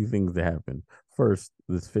 there's so many things that happen. First,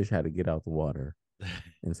 this fish had to get out the water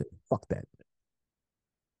and say, "Fuck that!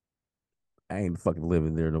 I ain't fucking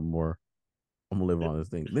living there no more. I'm gonna live on this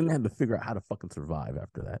thing." Then they had to figure out how to fucking survive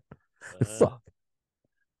after that. uh, Fuck.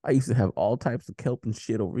 I used to have all types of kelp and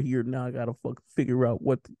shit over here. Now I gotta fucking figure out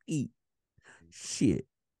what to eat. Shit.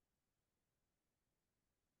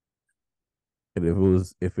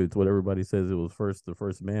 And if it's what everybody says it was first, the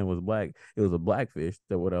first man was black, it was a blackfish.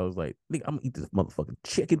 That what I was like, nigga, I'm gonna eat this motherfucking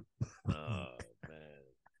chicken. oh man,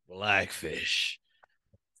 blackfish,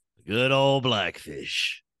 good old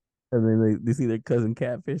blackfish. And then they see their cousin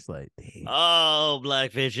catfish, like, damn. Oh,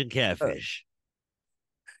 blackfish and catfish.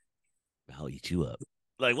 I'll eat you up.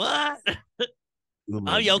 Like what? I'm I'm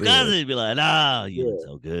like, your good. cousin. Be like, nah, you look Yeah.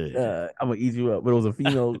 so good. I'm gonna eat you up. But it was a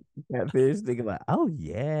female catfish, thinking like, oh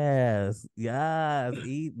yes, yes,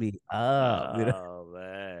 eat me up. Oh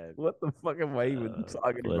man. What the fuck am I even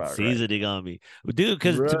talking What about right seasoning now? on me, dude?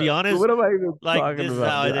 Because to Bruh, be honest, what am I even like talking this is about,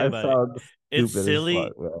 how I dude? think I about it. sound It's stupid as fuck, silly.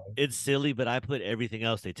 man. It's silly, but I put everything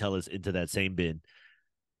else they tell us into that same bin.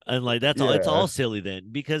 And like that's all it's Yeah. all silly then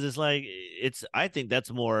because it's like it's I think that's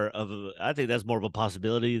more of a I think that's more of a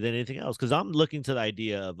possibility than anything else because I'm looking to the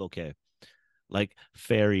idea of okay like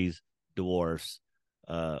fairies, dwarfs,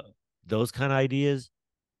 uh, those kind of ideas.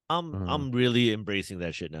 Uh-huh. I'm really embracing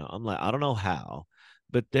that shit now. I'm like, I don't know how,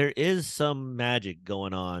 but there is some magic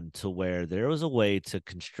going on to where there was a way to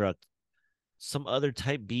construct some other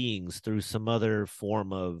type beings through some other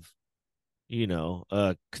form of,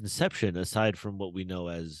 conception aside from what we know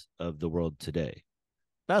as of the world today.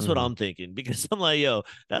 That's what Mhm. I'm thinking because I'm like, yo,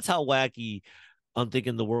 that's how wacky I'm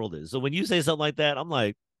thinking the world is. So when you say something like that, I'm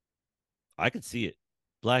like, I could see it.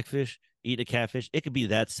 Blackfish, eat a catfish. It could be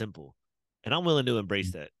that simple. And I'm willing to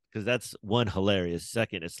embrace that because that's one hilarious.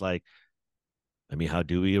 Second, it's like, I mean, how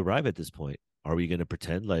do we arrive at this point? Are we going to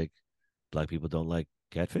pretend like black people don't like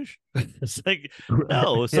catfish? It's like,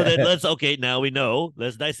 no. So then Yeah. okay, now we know.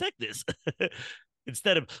 Let's dissect this.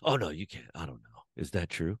 Instead of, oh, no, you can't. I don't know. Is that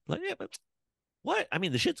true? Like, yeah, but what? I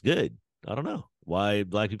mean, the shit's good. I don't know. Why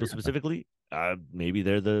black people specifically? Maybe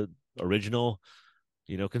they're the original,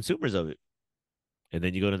 consumers of it. And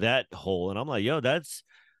then you go to that hole, and I'm like, yo, that's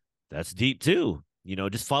deep too.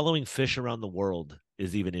 Just following fish around the world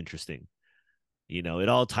is even interesting. It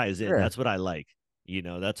all ties in. Yeah. That's what I like.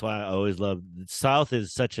 That's why I always love South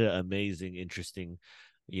is such an amazing, interesting,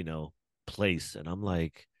 you know, place. And I'm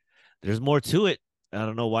like, there's more to it. I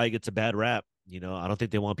don't know why it gets a bad rap. I don't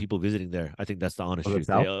think they want people visiting there. I think that's the honest Was it truth.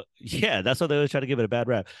 They, South? yeah, that's why they always try to give it a bad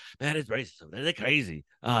rap. Man, it's racist. They're crazy.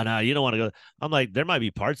 Oh no, you don't want to go. I'm like, there might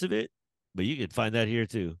be parts of it, but you can find that here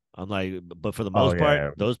too. I'm like, but for the Oh most part,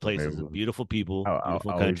 yeah. those It places, was, beautiful people,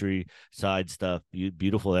 beautiful I always countryside stuff,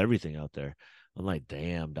 beautiful everything out there. I'm like,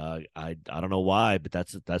 damn, dog. I don't know why, but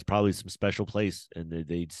that's probably some special place, and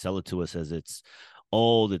they sell it to us as it's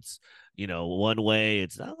old. It's one way.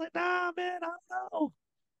 It's not like nah, man. I don't know.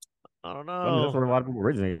 I don't I mean, that's know. where a lot of people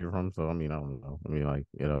originated from. So I mean, I don't know. I mean, like,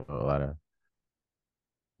 a lot of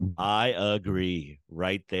I agree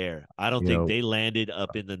right there. I don't you think know, they landed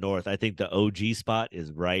up in the north. I think the OG spot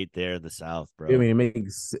is right there in the south, I bro. mean,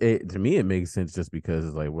 to me it makes sense just because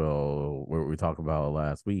it's like, well, what we talked about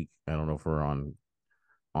last week. I don't know if we're on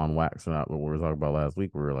wax or not, but we were talking about last week.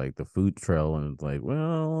 We were like the food trail, and it's like,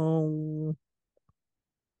 well,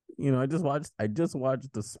 I just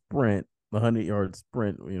watched the sprint, the 100-yard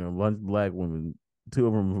sprint. Bunch of black women, two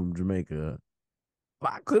of them from Jamaica.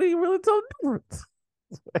 I couldn't even really tell the difference.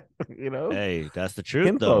 you know, Hey, that's the truth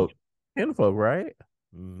though. kinfolk, kinfolk, right?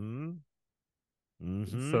 Mm-hmm.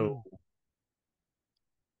 Mm-hmm. So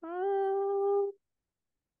uh,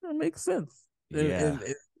 that makes sense. Yeah.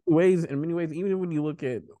 In many ways, even when you look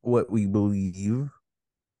at what we believe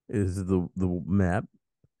is the map,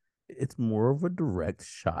 it's more of a direct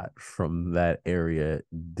shot from that area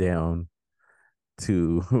down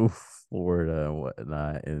to Florida and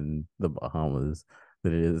whatnot and the Bahamas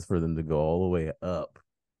than it is for them to go all the way up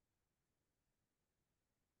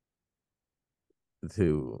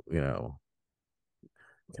to,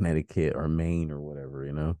 Connecticut or Maine or whatever.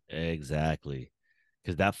 Exactly.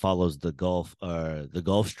 Because that follows the Gulf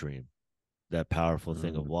Stream, that powerful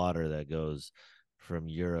thing of Mm. water that goes from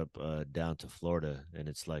Europe down to Florida, and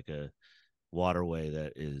it's like a waterway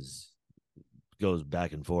that is goes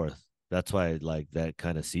back and forth. That's why like that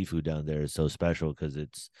kind of seafood down there is so special because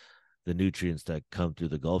it's the nutrients that come through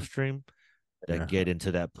the Gulf Stream that Yeah. get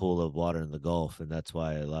into that pool of water in the Gulf, and that's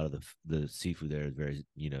why a lot of the seafood there is very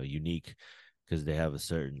unique because they have a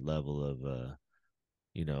certain level of a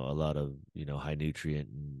lot of high nutrient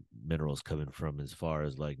and minerals coming from as far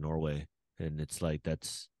as like Norway, and it's like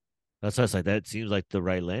that's us like that seems like the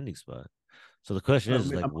right landing spot. So the question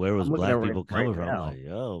is like, where was I'm looking at black right people right coming from? I'm now. like,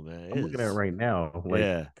 yo, man, it I'm looking at it is right now.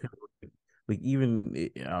 yeah. Like even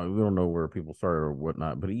we don't know where people started or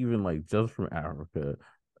whatnot, but even like just from Africa,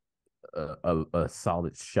 a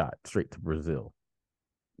solid shot straight to Brazil.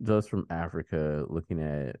 Just from Africa, looking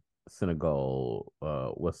at Senegal,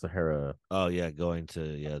 West Sahara, Oh yeah, going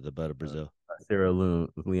to the butt of uh, Brazil.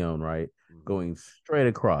 Leone, right? Mm-hmm. Going straight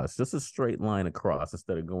across, just a straight line across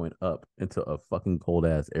instead of going up into a fucking cold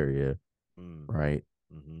ass area, Mm. right?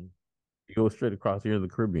 Mm-hmm. You go straight across, you're in the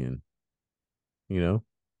Caribbean, you know?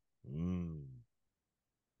 Mm.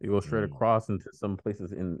 You go straight Mm. across into some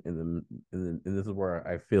places and this is where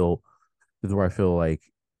I feel like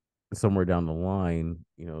somewhere down the line,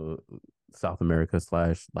 South America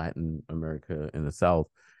slash Latin America in the South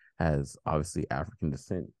has obviously African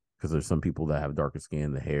descent because there's some people that have darker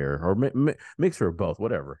skin, the hair, or mixture of both.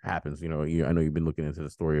 Whatever happens, I know you've been looking into the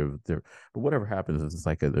story of there, but whatever happens, it's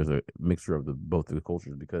like there's a mixture of both of the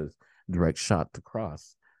cultures because direct shot to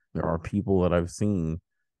cross. There are people that I've seen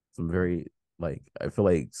some very like I feel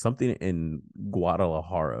like something in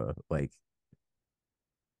Guadalajara like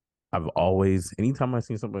I've always, anytime I've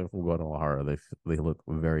seen somebody from Guadalajara, they look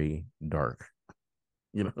very dark.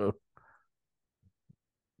 You know,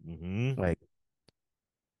 Mm-hmm. like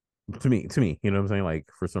to me, you know what I'm saying? Like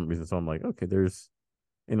for some reason, so I'm like, okay,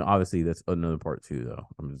 and obviously that's another part too, though.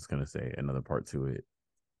 I'm just gonna say another part to it.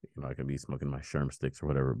 I could be smoking my sherm sticks or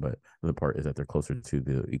whatever, but another part is that they're closer to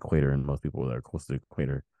the equator, and most people that are close to the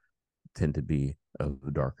equator tend to be of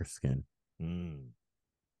the darker skin. Mm.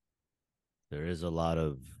 There is a lot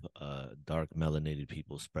of dark melanated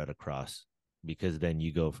people spread across because then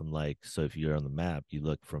you go from like, so if you're on the map, you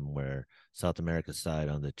look from where South America side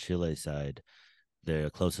on the Chile side,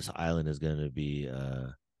 the closest island is going to be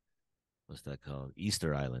what's that called,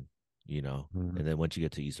 Easter Island, Mm-hmm. and then once you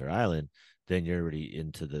get to Easter Island, then you're already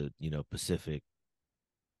into the Pacific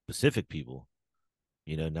people.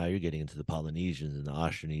 Now you're getting into the Polynesians and the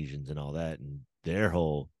Austronesians and all that, and their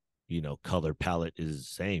whole color palette is the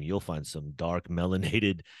same. You'll find some dark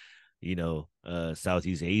melanated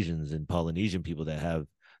Southeast Asians and Polynesian people that have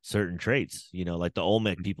certain traits, like the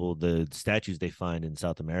Olmec people, the statues they find in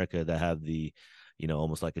South America that have the,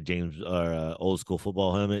 almost like a James or old school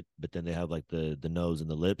football helmet, but then they have like the nose and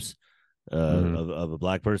the lips Mm-hmm. of a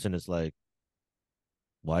black person. It's like,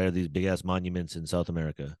 why are these big ass monuments in South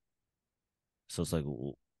America? So it's like,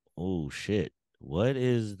 oh shit, what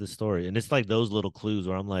is the story? And it's like those little clues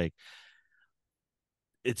where I'm like,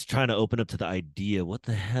 it's trying to open up to the idea what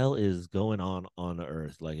the hell is going on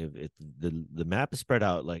Earth. Like if the map is spread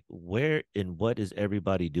out, like where and what is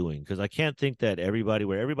everybody doing? Because I can't think that everybody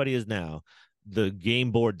where everybody is now, the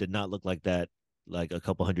game board did not look like that like a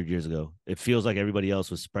couple hundred years ago. It feels like everybody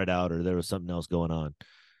else was spread out or there was something else going on.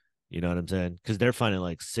 You know what I'm saying? Because they're finding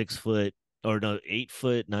like 6 foot or no 8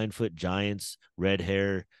 foot, 9 foot giants, red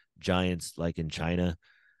hair giants like in China.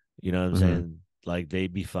 You know what I'm Mm-hmm. saying? Like Which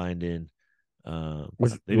they'd be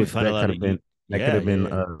which finding a that lot could of have been that could yeah, have yeah, been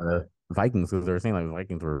yeah. Vikings because they were saying like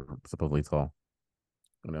Vikings were supposedly tall.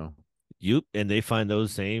 You know. You and they find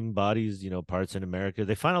those same bodies, parts in America.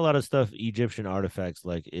 They find a lot of stuff, Egyptian artifacts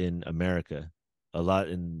like in America, a lot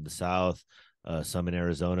in the South, some in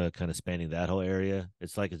Arizona, kind of spanning that whole area.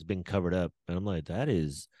 It's like it's been covered up. And I'm like, that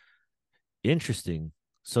is interesting.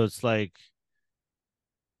 So it's like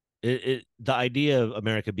the idea of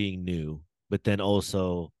America being new, but then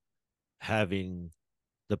also having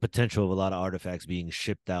the potential of a lot of artifacts being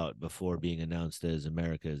shipped out before being announced as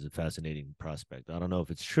America is a fascinating prospect. I don't know if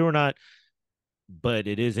it's true or not, but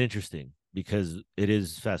it is interesting because it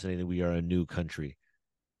is fascinating. We are a new country,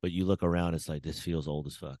 but you look around, it's like this feels old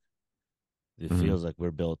as fuck. It Mm-hmm. feels like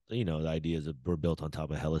we're built, the ideas of we're built on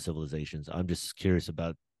top of hella civilizations. I'm just curious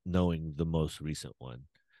about knowing the most recent one.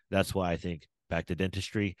 That's why I think back to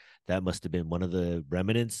dentistry, that must have been one of the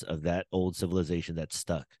remnants of that old civilization that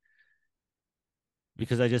stuck.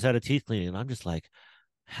 Because I just had a teeth cleaning and I'm just like,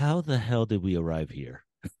 how the hell did we arrive here?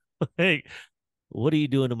 Hey, what are you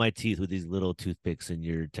doing to my teeth with these little toothpicks and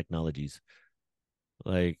your technologies?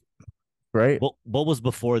 Like, Right? what was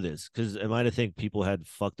before this? Because am I to think people had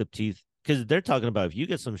fucked up teeth? Because they're talking about if you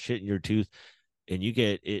get some shit in your tooth and you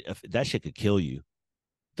get it, that shit could kill you.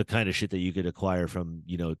 The kind of shit that you could acquire from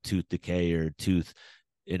tooth decay or tooth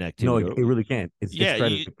No, inactivity, it, or it really can't. It's yeah,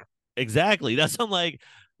 tragic. exactly. That's I'm like,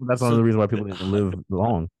 That's one of so the reasons why people didn't live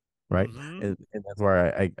long. right? Mm-hmm. And that's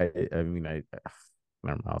where I mean never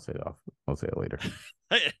mind, I'll say it off. I'll say it later.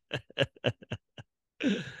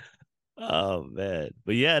 Oh man.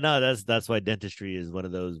 But yeah, no, that's why dentistry is one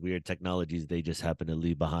of those weird technologies they just happen to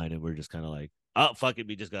leave behind, and we're just kind of like, oh fuck it,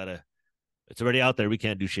 we just gotta, it's already out there. We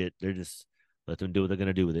can't do shit. They're just, let them do what they're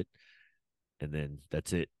gonna do with it. And then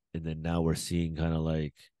that's it. And then now we're seeing kind of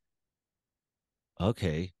like,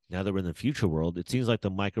 okay, now that we're in the future world, it seems like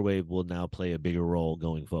the microwave will now play a bigger role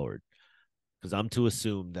going forward. Because I'm to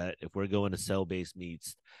assume that if we're going to cell-based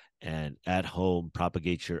meats and at home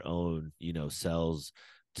propagate your own, cells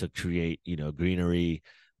to create, greenery,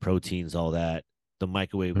 proteins, all that, the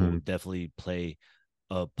microwave will Mhm. definitely play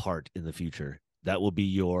a part in the future. That will be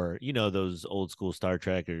your, those old school Star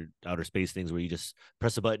Trek or outer space things where you just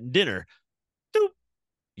press a button, dinner, doop,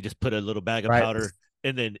 you just put a little bag of Right. powder,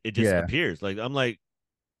 and then it just Yeah. appears. Like, I'm like,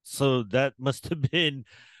 so that must have been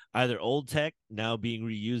either old tech now being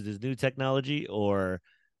reused as new technology, or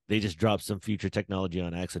they just dropped some future technology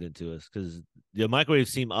on accident to us, because the microwave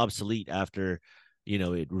seemed obsolete after,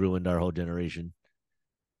 it ruined our whole generation.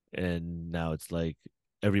 And now it's like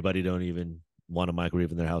everybody don't even want a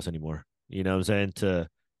microwave in their house anymore. You know what I'm saying? To,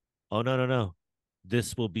 oh, no, no, no.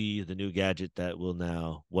 This will be the new gadget that will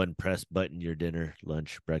now one press button your dinner,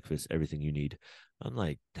 lunch, breakfast, everything you need. I'm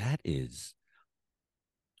like, that is,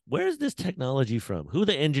 where's this technology from? Who are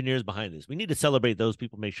the engineers behind this? We need to celebrate those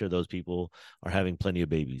people, make sure those people are having plenty of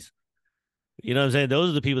babies. You know what I'm saying?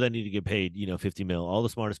 Those are the people that need to get paid, 50 mil. All the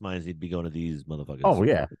smartest minds need to be going to these motherfuckers Oh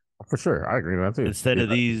yeah, for sure. I agree with that too. instead Yeah. of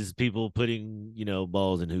these people putting,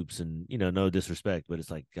 balls and hoops, and, no disrespect, but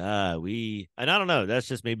it's like, God, and I don't know, that's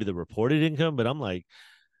just maybe the reported income, but I'm like,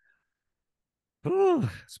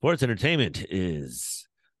 sports entertainment is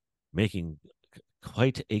making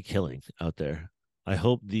quite a killing out there. I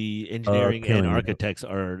hope the engineering and Killing. Yeah. architects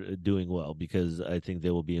are doing well, because I think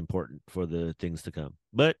they will be important for the things to come.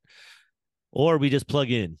 But, or we just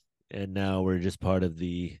plug in and now we're just part of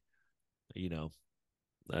you know,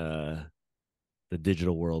 uh, the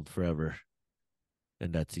digital world forever,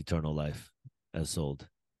 and that's eternal life as sold.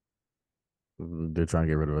 They're trying to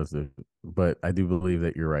get rid of us, but I do believe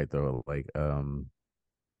that you're right though. Like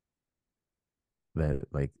that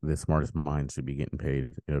like the smartest minds should be getting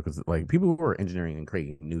paid. Because like people who are engineering and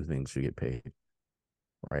creating new things should get paid,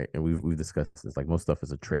 right? And we've discussed this. Like most stuff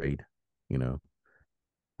is a trade. You know,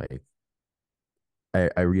 like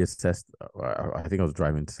I reassessed. I think I was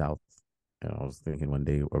driving south, and I was thinking one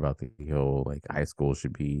day about the whole like high school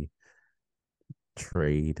should be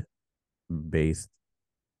trade based.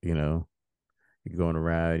 You know, you're going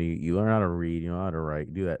around, you learn how to read, you know how to write,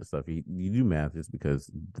 you do that stuff. You do math just because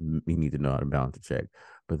you need to know how to balance a check.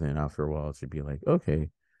 But then after a while, it should be like, okay,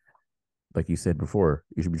 like you said before,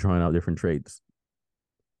 you should be trying out different trades,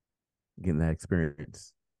 getting that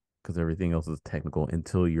experience, because everything else is technical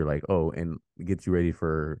until you're like, oh, and it gets you ready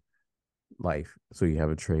for life. So you have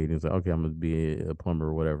a trade. And it's like, okay, I'm going to be a plumber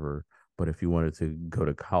or whatever. But if you wanted to go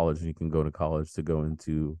to college, you can go to college to go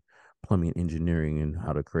into plumbing engineering and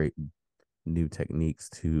how to create new techniques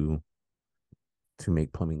to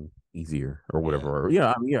make plumbing easier or Yeah. whatever. Or,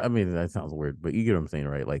 yeah, I mean that sounds weird, but you get what I'm saying,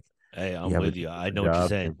 right? Like Hey, you I'm have a with you. trade I for know what you're job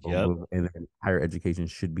saying. and boom, Yep. boom, and then higher education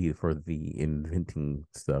should be for the inventing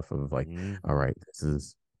stuff of like, Mm-hmm. all right, this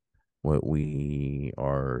is what we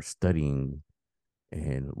are studying,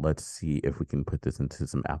 and let's see if we can put this into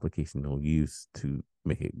some applicational use to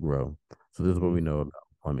make it grow. So this is what Mm-hmm. we know about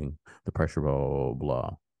plumbing, the pressure blah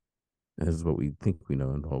blah. And this is what we think we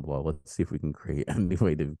know in blah blah. Let's see if we can create a new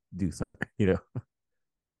way to do something.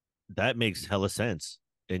 That makes hella sense.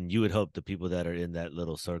 And you would hope the people that are in that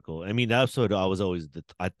little circle. I mean, that's what I was always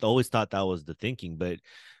I always thought that was the thinking, but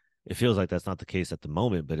it feels like that's not the case at the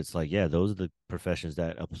moment. But it's like, yeah, those are the professions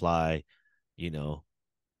that apply, you know,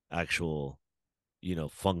 actual,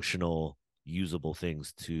 functional, usable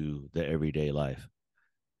things to the everyday life.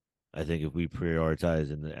 I think if we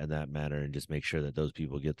prioritize in that manner and just make sure that those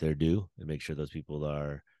people get their due, and make sure those people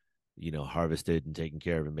are, harvested and taken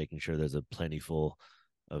care of, and making sure there's a plentiful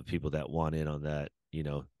of people that want in on that,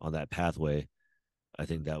 on that pathway, I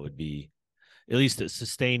think that would be at least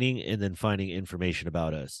sustaining, and then finding information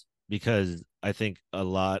about us, because I think a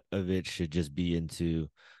lot of it should just be into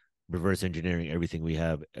reverse engineering everything we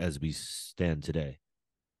have as we stand today.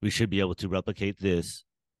 We should be able to replicate this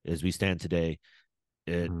as we stand today.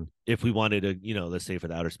 It, Mm-hmm. if we wanted to, let's say for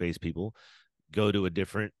the outer space people, go to a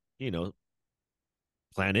different,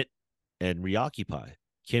 planet and reoccupy.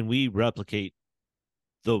 Can we replicate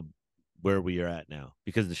the where we are at now?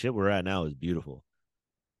 Because the shit we're at now is beautiful.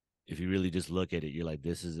 If you really just look at it, you're like,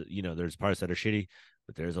 this is, there's parts that are shitty,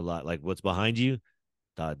 but there's a lot like what's behind you.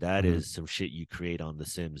 That Mhm. is some shit you create on The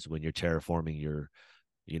Sims when you're terraforming your,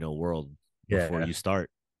 world before Yeah. you start.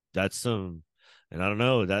 That's some, and I don't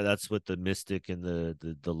know, that's what the mystic and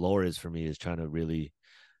the lore is for me, is trying to really,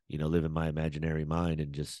 live in my imaginary mind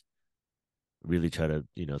and just really try to,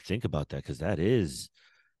 think about that, because that is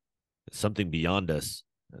something beyond us.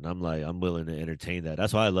 And I'm like, I'm willing to entertain that.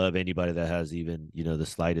 That's why I love anybody that has even, the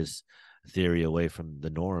slightest theory away from the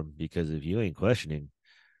norm, because if you ain't questioning,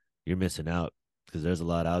 you're missing out, because there's a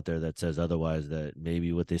lot out there that says otherwise, that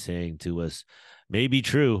maybe what they're saying to us may be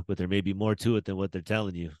true, but there may be more to it than what they're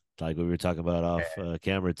telling you. Like we were talking about off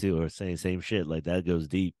camera too, or saying same shit. Like that goes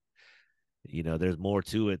deep. There's more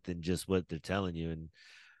to it than just what they're telling you. And,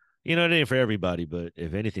 it ain't for everybody, but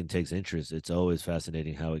if anything takes interest, it's always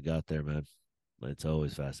fascinating how it got there, man. It's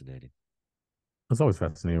always fascinating. It's always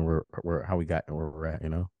fascinating where how we got and where we're at, you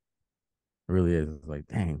know? It really is. It's like,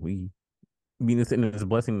 dang, I mean, it's a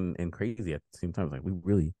blessing and crazy at the same time. It's like we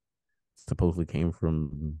really supposedly came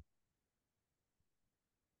from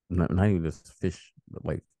not even just fish, but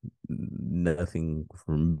like nothing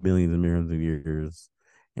for millions and millions of years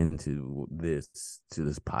into this to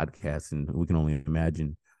this podcast, and we can only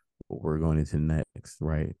imagine what we're going into next,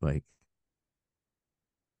 right? Like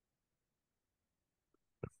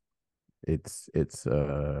it's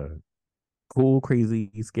cool,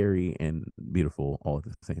 crazy, scary, and beautiful all at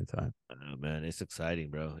the same time. Oh, man, it's exciting,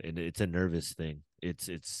 bro, and it's a nervous thing. It's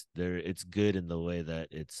there. It's good in the way that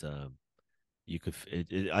it's you could.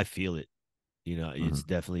 I feel it. Mm-hmm. It's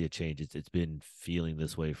definitely a change. It's been feeling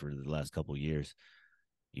this way for the last couple of years.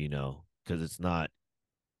 Because it's not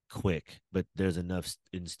quick, but there's enough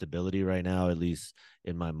instability right now, at least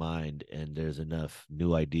in my mind, and there's enough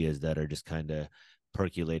new ideas that are just kind of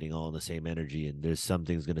percolating all in the same energy. And there's some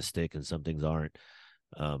things going to stick and some things aren't.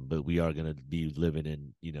 But we are going to be living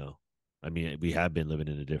in, I mean, we have been living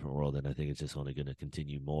in a different world, and I think it's just only going to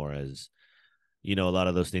continue more as, a lot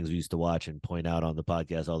of those things we used to watch and point out on the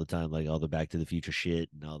podcast all the time, like all the Back to the Future shit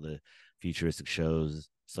and all the futuristic shows.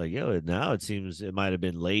 It's like, now it seems it might have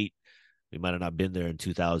been late. We might have not been there in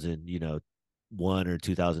 2000,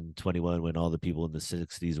 2021, when all the people in the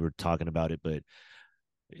 60s were talking about it, but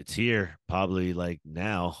it's here probably like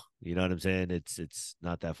now. You know what I'm saying? It's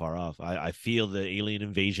not that far off. I feel the alien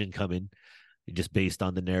invasion coming, just based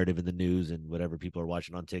on the narrative in the news and whatever people are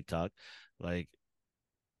watching on TikTok. Like,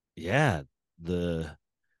 yeah, the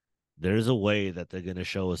there's a way that they're gonna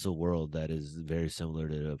show us a world that is very similar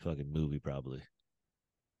to a fucking movie, probably.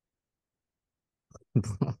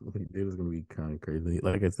 It is gonna be kind of crazy.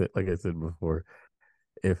 Like I said before,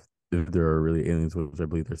 if there are really aliens, which I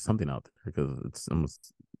believe there's something out there, because it's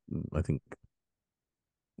almost, I think,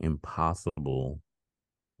 impossible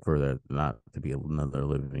for there not to be another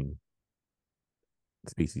living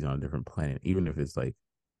species on a different planet, even if it's like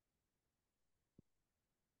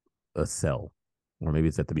a cell, or maybe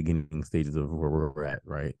it's at the beginning stages of where we're at,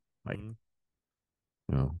 right? Like, Mm-hmm.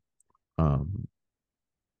 you know, um,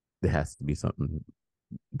 there has to be something.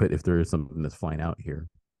 But if there is something that's flying out here,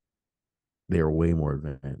 they are way more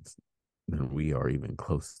advanced than we are even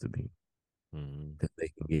close to being. Mm-hmm. That they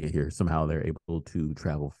can get here somehow, they're able to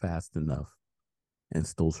travel fast enough and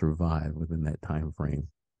still survive within that time frame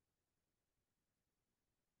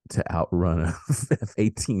to outrun a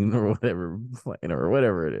F-18 or whatever plane or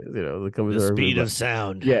whatever it is. They come The into Earth and speed be of like,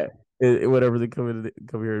 sound. yeah, whatever, they come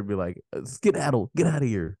here and be like, skedaddle, get out of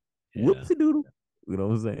here, Yeah. whoopsie doodle. You know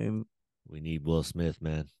what I'm saying? We need Will Smith,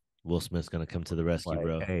 man. Will Smith's gonna come to the rescue, Like,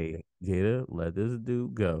 bro. hey, Jada, let this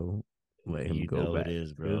dude go. Let him You go know it back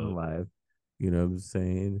is, to his bro. life. You know what I'm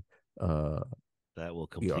saying? Uh, That will he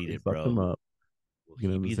complete already it, fucked him bro. up. Will You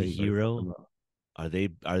know he what I'm be the saying? He already fucked hero? him up.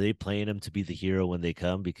 Are they playing him to be the hero when they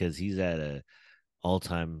come? Because he's at a all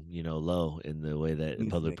time, low in the way He that needs to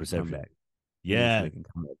public make a perception. comeback. He needs to Yeah. make a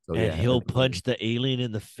comeback. So And yeah, he'll punch the alien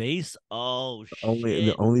in the face. Oh the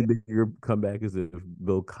shit. only bigger comeback is if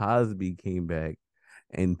Bill Cosby came back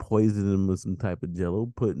and poisoned him with some type of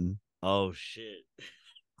Jello pudding Oh shit.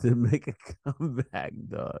 to make a comeback,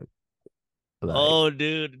 dog. Like, Oh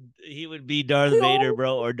dude, he would be Darth Vader, yo,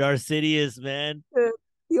 bro, or Darth Sidious, man. man,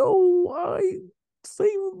 yo, I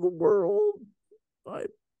saved the world. I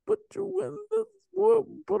put you in this world,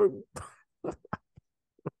 but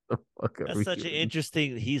fuck are That's we such an doing?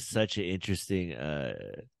 interesting he's such an interesting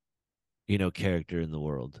character in the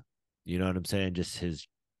world. You know what I'm saying? Just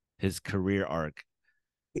his career arc.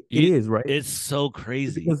 It You, is right it's so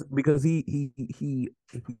crazy. because he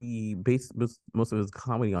based most of his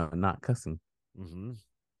comedy on not cussing Mm-hmm.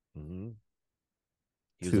 Mm-hmm.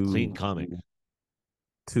 He was a clean to comic.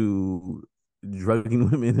 to drugging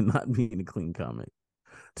women and not being a clean comic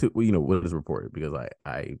to what is reported because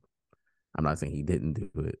I I'm not saying he didn't do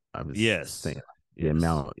it. I'm just Yes. saying the Yes.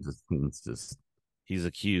 amount just seems just He's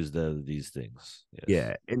accused of these things. Yes.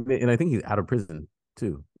 yeah, and I think he's out of prison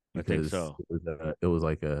too I think because so. it was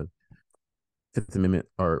like a Fifth Amendment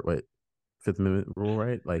or what Fifth Amendment rule,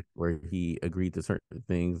 right? Like where he agreed to certain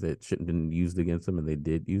things that shouldn't have been used against him, and they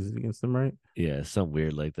did use it against him, right? Yeah, something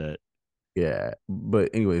weird like that. Yeah,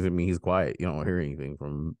 but anyways, I mean, he's quiet. You don't hear anything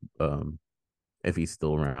from if he's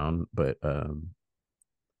still around, but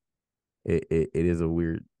it is a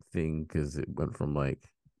weird thing because it went from like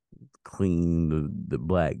clean the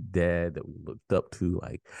black dad that we looked up to,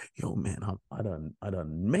 like, yo man, I done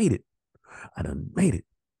made it. I done made it.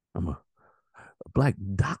 I'm a black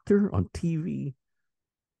doctor on TV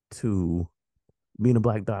to being a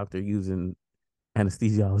black doctor using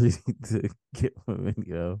anesthesiology to get women,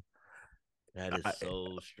 That is I,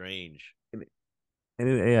 so strange.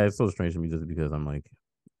 yeah, it's so strange to me just because I'm like,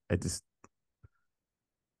 I just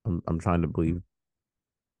I'm trying to believe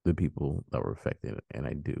the people that were affected, and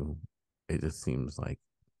I do. It just seems like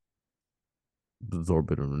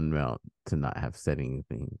exorbitant amount to not have said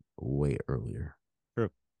anything way earlier. True.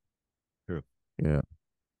 True. Yeah.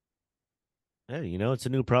 Hey, it's a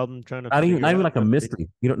new problem trying to Not figure even out. like a mystery.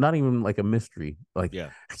 Not even like a mystery. Like,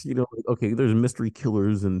 Yeah. like, okay, there's mystery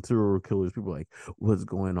killers and serial killers. People are like, what's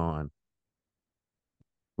going on?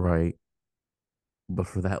 Right. But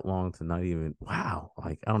for that long to not even, wow.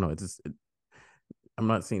 Like, I don't know. I'm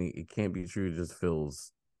not saying it can't be true. It just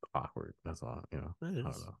feels awkward. That's all, That I don't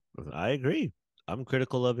is. know. I agree. I'm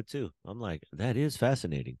critical of it too. I'm like, that is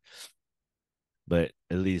fascinating. But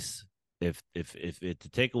at least if the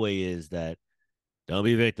takeaway is that don't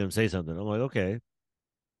be a victim, say something. I'm like, okay,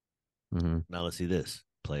 Mm-hmm. now let's see this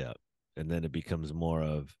play out. And then it becomes more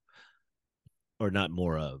of, or not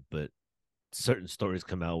more of, but certain stories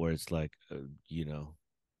come out where it's like,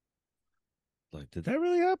 like, did that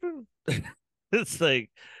really happen? It's like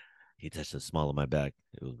he touched the small of my back.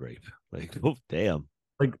 It was rape. Like, oh damn,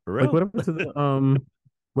 for Like real? whatever to the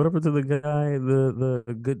whatever to the guy, the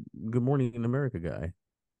Good Morning in America guy,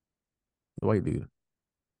 the white dude.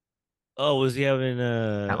 Oh, was he having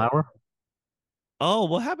Matt Lauer? Oh,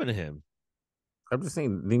 what happened to him? I'm just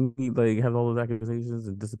saying, didn't he like have all those accusations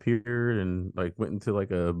and disappeared and like went into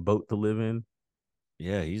like a boat to live in?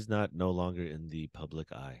 Yeah, he's not no longer in the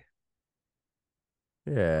public eye.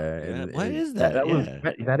 Yeah, Yeah, what and is that?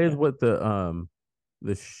 Yeah. that is what the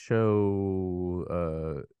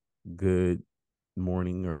show Good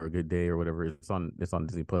Morning or Good Day or whatever, it's on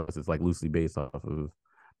Disney Plus. It's like loosely based off of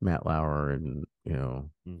Matt Lauer and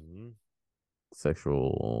Mm-hmm.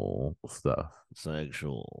 sexual stuff.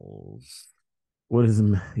 Sexuals. What is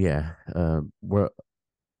yeah?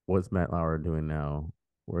 What's Matt Lauer doing now?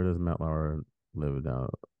 Where does Matt Lauer live now?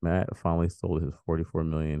 Matt finally sold his 44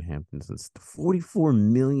 million Hamptons 44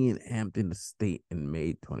 million Hampton estate in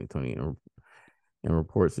May 2020, and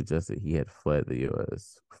reports suggested he had fled the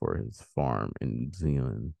U.S. for his farm in New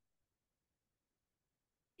Zealand.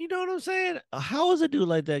 You know what I'm saying? How is a dude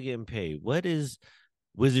like that getting paid? What is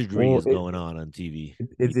wizardry Well, is going on TV?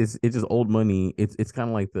 it's just old money. It's kind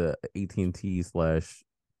of like the AT&T slash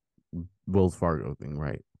Wells Fargo thing,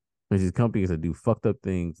 right? There's these companies that do fucked up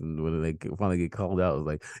things, and when they finally get called out, it's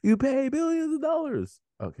like, you pay billions of dollars.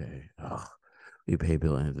 Okay, you pay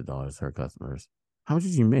billions of dollars to our customers. How much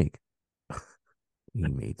did you make? He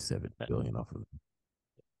made 7 billion off of it.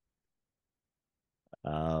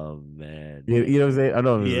 Oh man. You know what I'm saying? I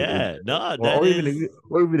know, Yeah, no, that or is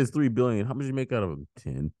even it's 3 billion. How much did you make out of them?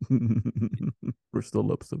 10. We're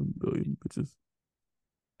still up 7 billion, bitches.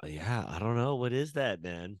 yeah, I don't know. What is that,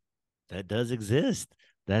 man? That does exist.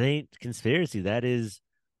 That ain't conspiracy. That is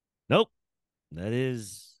nope. That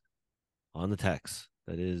is on the text.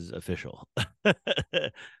 That is official.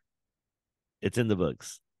 It's in the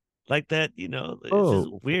books. Like that, it's just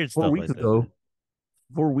Oh, weird four stuff weeks like that, man. ago,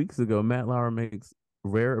 4 weeks ago, Matt Lauer makes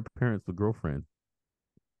rare appearance with girlfriend.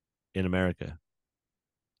 In America.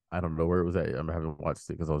 I don't know where it was at. I haven't watched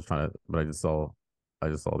it because I was trying to, but I just saw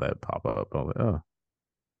that pop up. I was like, oh,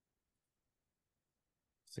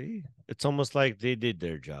 See, it's almost like they did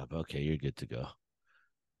their job. Okay, you're good to go.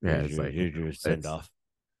 yeah. It's like, Here's your send it's off.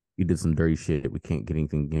 you did some dirty shit. We can't get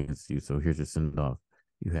anything against you, so here's your send off.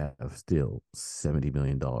 You have still $70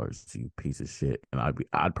 million, you piece of shit. And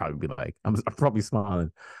I'd probably be like, I'm probably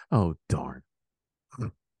smiling. Oh darn,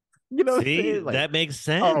 you know what I'm See, saying? Like, that makes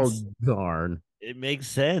oh sense. darn. It makes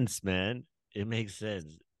sense, man. It makes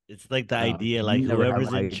sense. It's like the idea, like Never had whoever's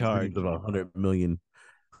in my dreams charge. of 100 million.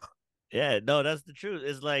 Yeah, no, that's the truth.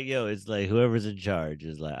 It's like, it's like whoever's in charge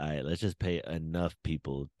is like, all right, let's just pay enough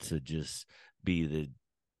people to just be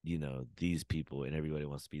these people, and everybody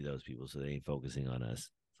wants to be those people, so they ain't focusing on us.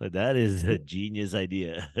 It's Like that is a And, genius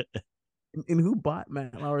idea. and who bought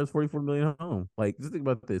Matt Lauer's 44 million home? Like, just think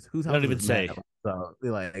about this. Whose house Don't even is Matt? say. So they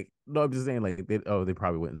like, no, I'm just saying, like, they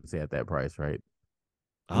probably wouldn't say at that price, right?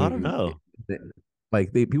 I I don't mean, know.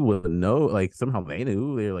 like people would know, like somehow they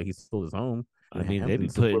knew they're like he sold his home I in mean, they be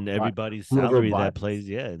Hamptons. So putting everybody's whoever salary that bought, plays,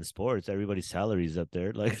 yeah, in sports. Everybody's salaries up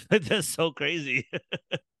there. Like that's so crazy.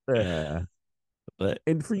 yeah. But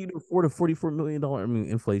And for you to afford a $44 million, I mean,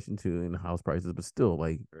 inflation too in house prices, but still,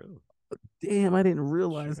 like, true, damn, I didn't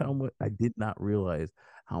realize how true. much. I did not realize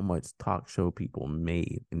how much talk show people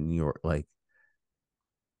made in New York. Like,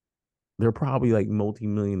 they're probably like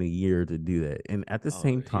multi-million a year to do that. And Oh,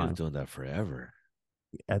 he was doing that forever.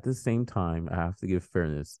 at the same time, I have to give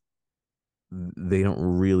fairness. They don't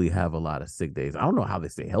really have a lot of sick days. I don't know how they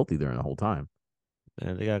stay healthy during the whole time.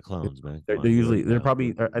 Man, they got clones, man. Come They're on, you usually already they're know.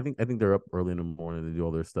 probably I think they're up early in the morning to do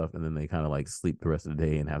all their stuff, and then they kind of like sleep the rest of the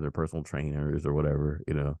day and have their personal trainers or whatever,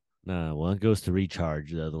 you know. Nah, one goes to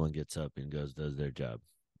recharge, the other one gets up and goes does their job,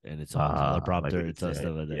 and it's all Like what teleprompter. you It's all said.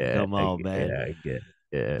 stuff like that. Yeah, Come on, man. I get,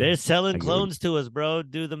 yeah, They're selling I get what clones to us, bro.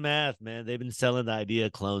 Do the math, man. They've been selling the idea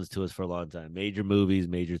of clones to us for a long time. Major movies,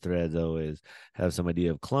 major threads always have some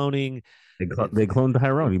idea of cloning. It's they cloned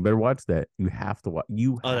Tyrone. You better watch that. You have to watch.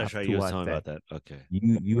 You oh, that's have right. to You was watch telling me that. about that. Okay.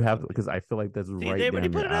 You have to because I feel like that's See, they right already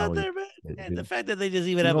down put your it out alley. there, man. And the fact that they just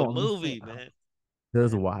even have a No, I'm saying movie, man.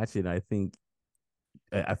 just watch it. I think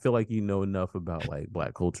I feel like you know enough about like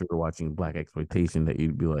black culture or watching black exploitation that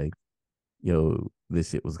you'd be like, yo, this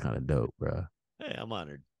shit was kind of dope, bro. Hey, I'm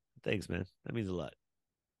honored. Thanks, man. That means a lot.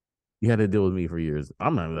 You had to deal with me for years.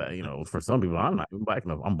 I'm not that, for some people, I'm not even black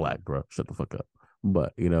enough. I'm black, bro. Shut the fuck up.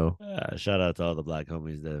 But, Shout out to all the black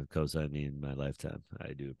homies that have co-signed me in my lifetime.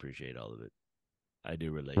 I do appreciate all of it. I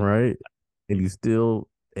do relate. right. And you still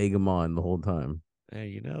egg them on the whole time.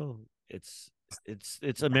 Hey, it's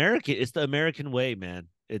American. It's the American way, man.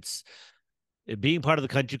 It's being part of the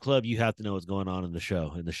country club. You have to know what's going on in the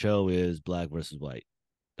show, and the show is black versus white.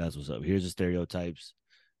 That's what's up. Here's the stereotypes.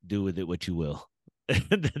 Do with it what you will.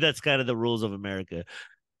 That's kind of the rules of America.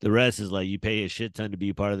 The rest is like you pay a shit ton to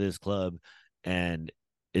be part of this club, and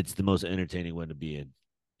it's the most entertaining one to be in.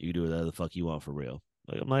 You do whatever the fuck you want for real.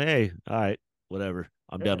 Like I'm like, hey, all right, whatever.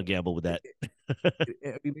 I'm down to Yeah. gamble with that.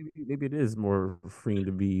 I mean, maybe it is more freeing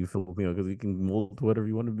to be Filipino because you can mold to whatever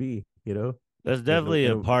you want to be, That's And, definitely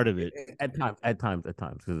a part of it. at times,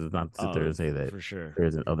 because it's not to sit there Oh, and say that for sure. there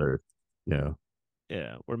isn't other, you know,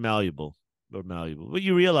 Yeah, we're malleable. We're malleable. But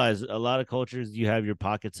you realize a lot of cultures, you have your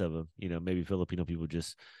pockets of them. Maybe Filipino people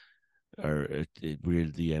just are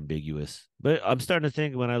weirdly ambiguous. But I'm starting to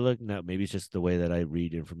think when I look now, maybe it's just the way that I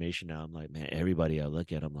read information now. I'm like, man, everybody I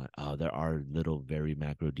look at, I'm like, oh, there are little, very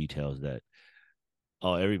macro details that,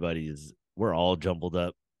 oh, we're all jumbled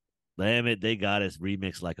up. Damn it, they got us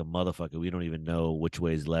remixed like a motherfucker. We don't even know which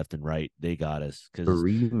way is left and right. They got us the because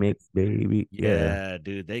remix, baby. Yeah, yeah,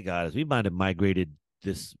 dude, they got us. We might have migrated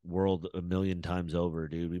this world a million times over,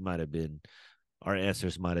 dude. We might have been our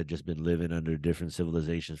ancestors might have just been living under different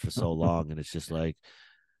civilizations for so long, and it's just like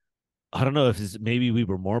I don't know if it's maybe we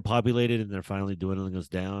were more populated and they're finally dwindling us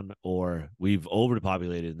down, or we've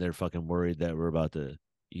overpopulated and they're fucking worried that we're about to,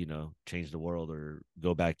 change the world or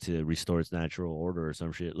go back to restore its natural order or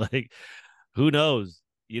some shit. Like, who knows?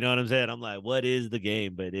 You know what I'm saying? I'm like, what is the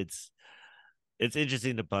game? But it's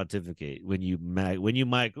interesting to pontificate when you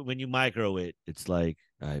micro it. It's like,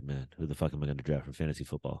 all right, man, who the fuck am I going to draft for fantasy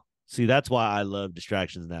football? See, that's why I love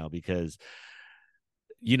distractions now because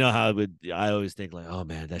you know how I always think like, oh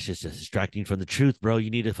man, that's just distracting from the truth, bro. You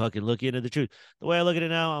need to fucking look into the truth. The way I look at it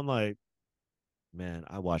now, I'm like, man,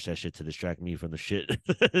 I watch that shit to distract me from the shit.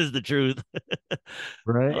 Is the truth.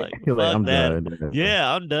 right. Like, You're like, fuck I'm that. done.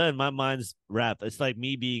 Yeah, I'm done. My mind's wrapped. It's like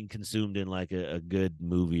me being consumed in like a good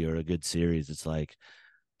movie or a good series. It's like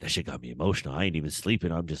that shit got me emotional. I ain't even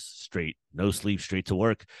sleeping. I'm just straight, no sleep, straight to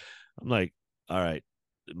work. I'm like, all right.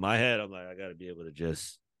 In my head, I'm like, I gotta be able to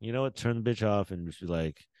just, you know what, turn the bitch off and just be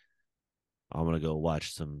like, I'm gonna go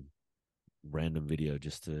watch some random video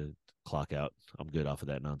just to clock out. I'm good off of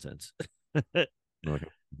that nonsense. Like,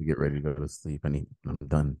 to get ready to go to sleep. I'm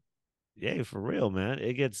done. Yeah, for real, man.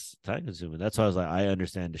 It gets time consuming. That's why I was like, I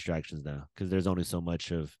understand distractions now because there's only so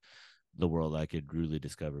much of the world I could really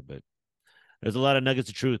discover. But there's a lot of nuggets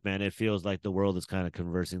of truth, man. It feels like the world is kind of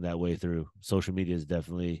conversing that way through. Social media is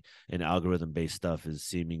definitely an algorithm based stuff is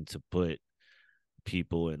seeming to put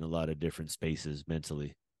people in a lot of different spaces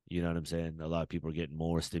mentally. You know what I'm saying? A lot of people are getting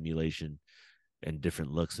more stimulation and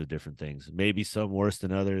different looks of different things. Maybe some worse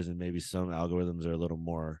than others, and maybe some algorithms are a little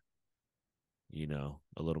more,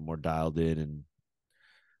 a little more dialed in. And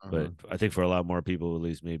but Uh-huh. I think for a lot more people, at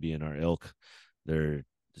least maybe in our ilk, they're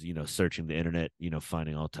searching the internet,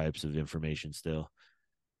 finding all types of information still.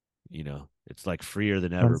 It's like freer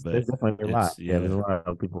than ever, but There's definitely a lot. it's Yeah, there's yeah. a lot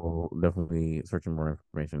of people definitely searching more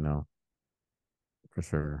information now, for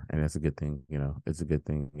sure, and that's a good thing. It's a good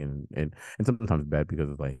thing, and sometimes bad because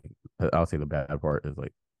it's like I'll say the bad part is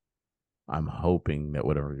like I'm hoping that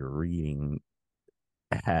whatever you're reading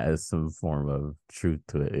has some form of truth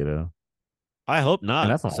to it. I hope And not.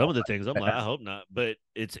 that's not Some all. of the things I'm like, I hope not, but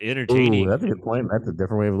it's Oh, entertaining. that's a good point. That's a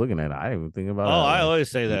different way of looking at it. I didn't even think about it Oh, that I way.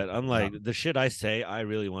 always say that. I'm like, the shit I say, I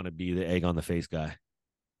really want to be the egg on the face guy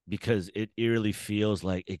because it eerily feels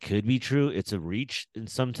like it could be true. It's a reach and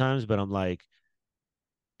sometimes, but I'm like,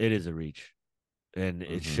 it is a reach. And it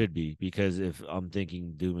Mm-hmm. should be, because if I'm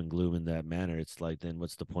thinking doom and gloom in that manner, it's like, then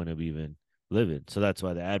what's the point of even living? So that's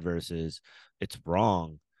why the adverse is, it's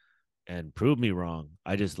wrong, and prove me wrong.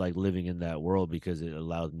 I just like living in that world because it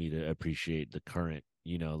allows me to appreciate the current,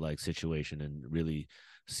 like situation, and really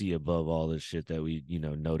see above all this shit that we,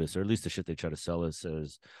 notice, or at least the shit they try to sell us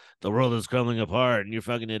as the world is crumbling apart and you're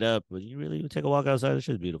fucking it up. But you really take a walk outside, this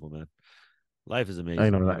shit's beautiful, man. Life is I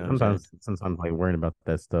amazing. know You that know what I'm saying? sometimes like worrying about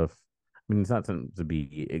that stuff. I mean, it's not something to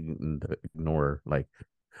be ignore. Like,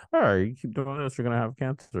 all right, you keep doing this, you're gonna have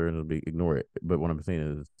cancer, and it'll be ignore it. But what I'm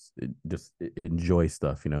saying is, just enjoy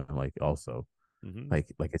stuff. Like also, Mm-hmm.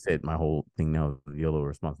 like I said, my whole thing now is YOLO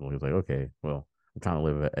responsible. He was like, okay, well, I'm trying to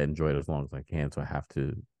live it, enjoy it as long as I can, so I have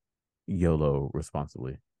to YOLO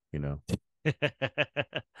responsibly. You know,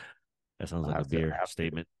 That sounds like a I beer have to.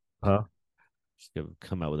 statement. Huh? Just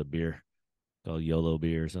come out with a beer called YOLO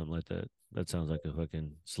beer or something like that. That sounds like a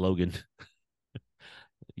fucking slogan.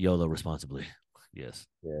 YOLO responsibly. Yes.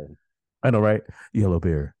 Yeah. I know, right? Yellow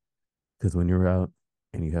beer. Because when you're out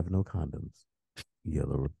and you have no condoms,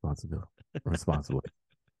 yellow responsibly.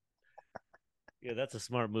 Yeah, that's a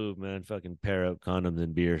smart move, man. Fucking pair up condoms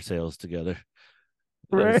and beer sales together.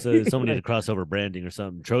 Right. So someone need to Right. cross over branding or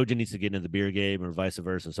something. Trojan needs to get into the beer game, or vice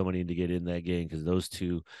versa. Someone need to get in that game, because those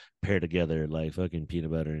two pair together like fucking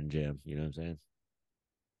peanut butter and jam. You know what I'm saying?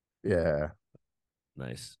 Yeah.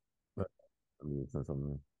 Nice. I mean, it's not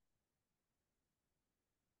something.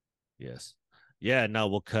 Yes. Yeah. Now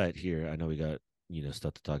we'll cut here. I know we got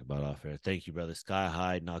stuff to talk about off air. Thank you, brother. Sky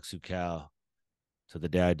High, Noxu Cal. To the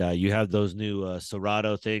day I die. You have those new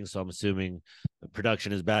Serato things, so I'm assuming the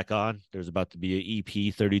production is back on. There's about to be an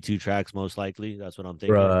EP, 32 tracks, most likely. That's what I'm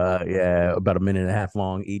thinking. Yeah, about a minute and a half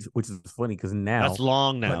long each, which is funny because That's now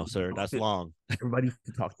long now, everybody sir. That's long. everybody used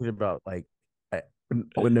to talk shit about like I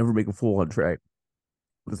would never make a full on track.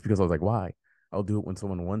 Just because I was like, why? I'll do it when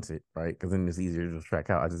someone wants it, right? Because then it's easier to just track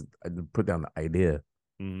out. I just put down the idea.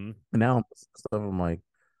 Mm-hmm. And now stuff I'm like,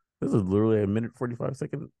 this is literally a minute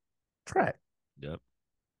 45-second track. Yep.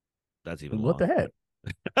 That's even What the long.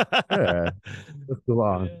 heck? Yeah, it's too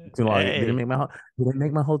long. Too long. It didn't Hey, make my whole didn't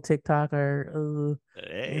make my whole TikTok or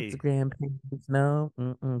hey. Instagram page. No,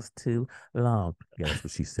 it's too long. Yeah, that's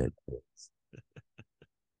what she said.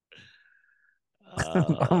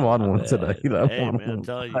 I'm Oh on one today. man. I'm Hey on man, I'm one.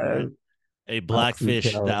 telling you, man. Hey, Not too Blackfish,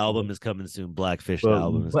 the cow. album is coming soon. Blackfish, the But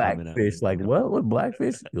album is coming out. blackfish, like what? What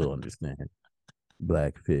blackfish? You'll understand.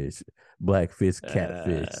 Blackfish, blackfish,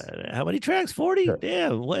 catfish. How many tracks? 40?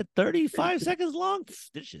 Damn, what, 35 seconds long?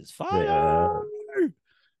 This is fire. Yeah,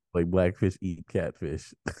 like blackfish eat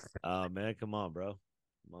catfish. Oh man, come on, bro.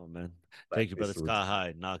 Come on, man. Thank you, brother. Blackfish was Sky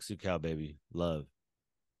High, Noxu Cow, baby. Love.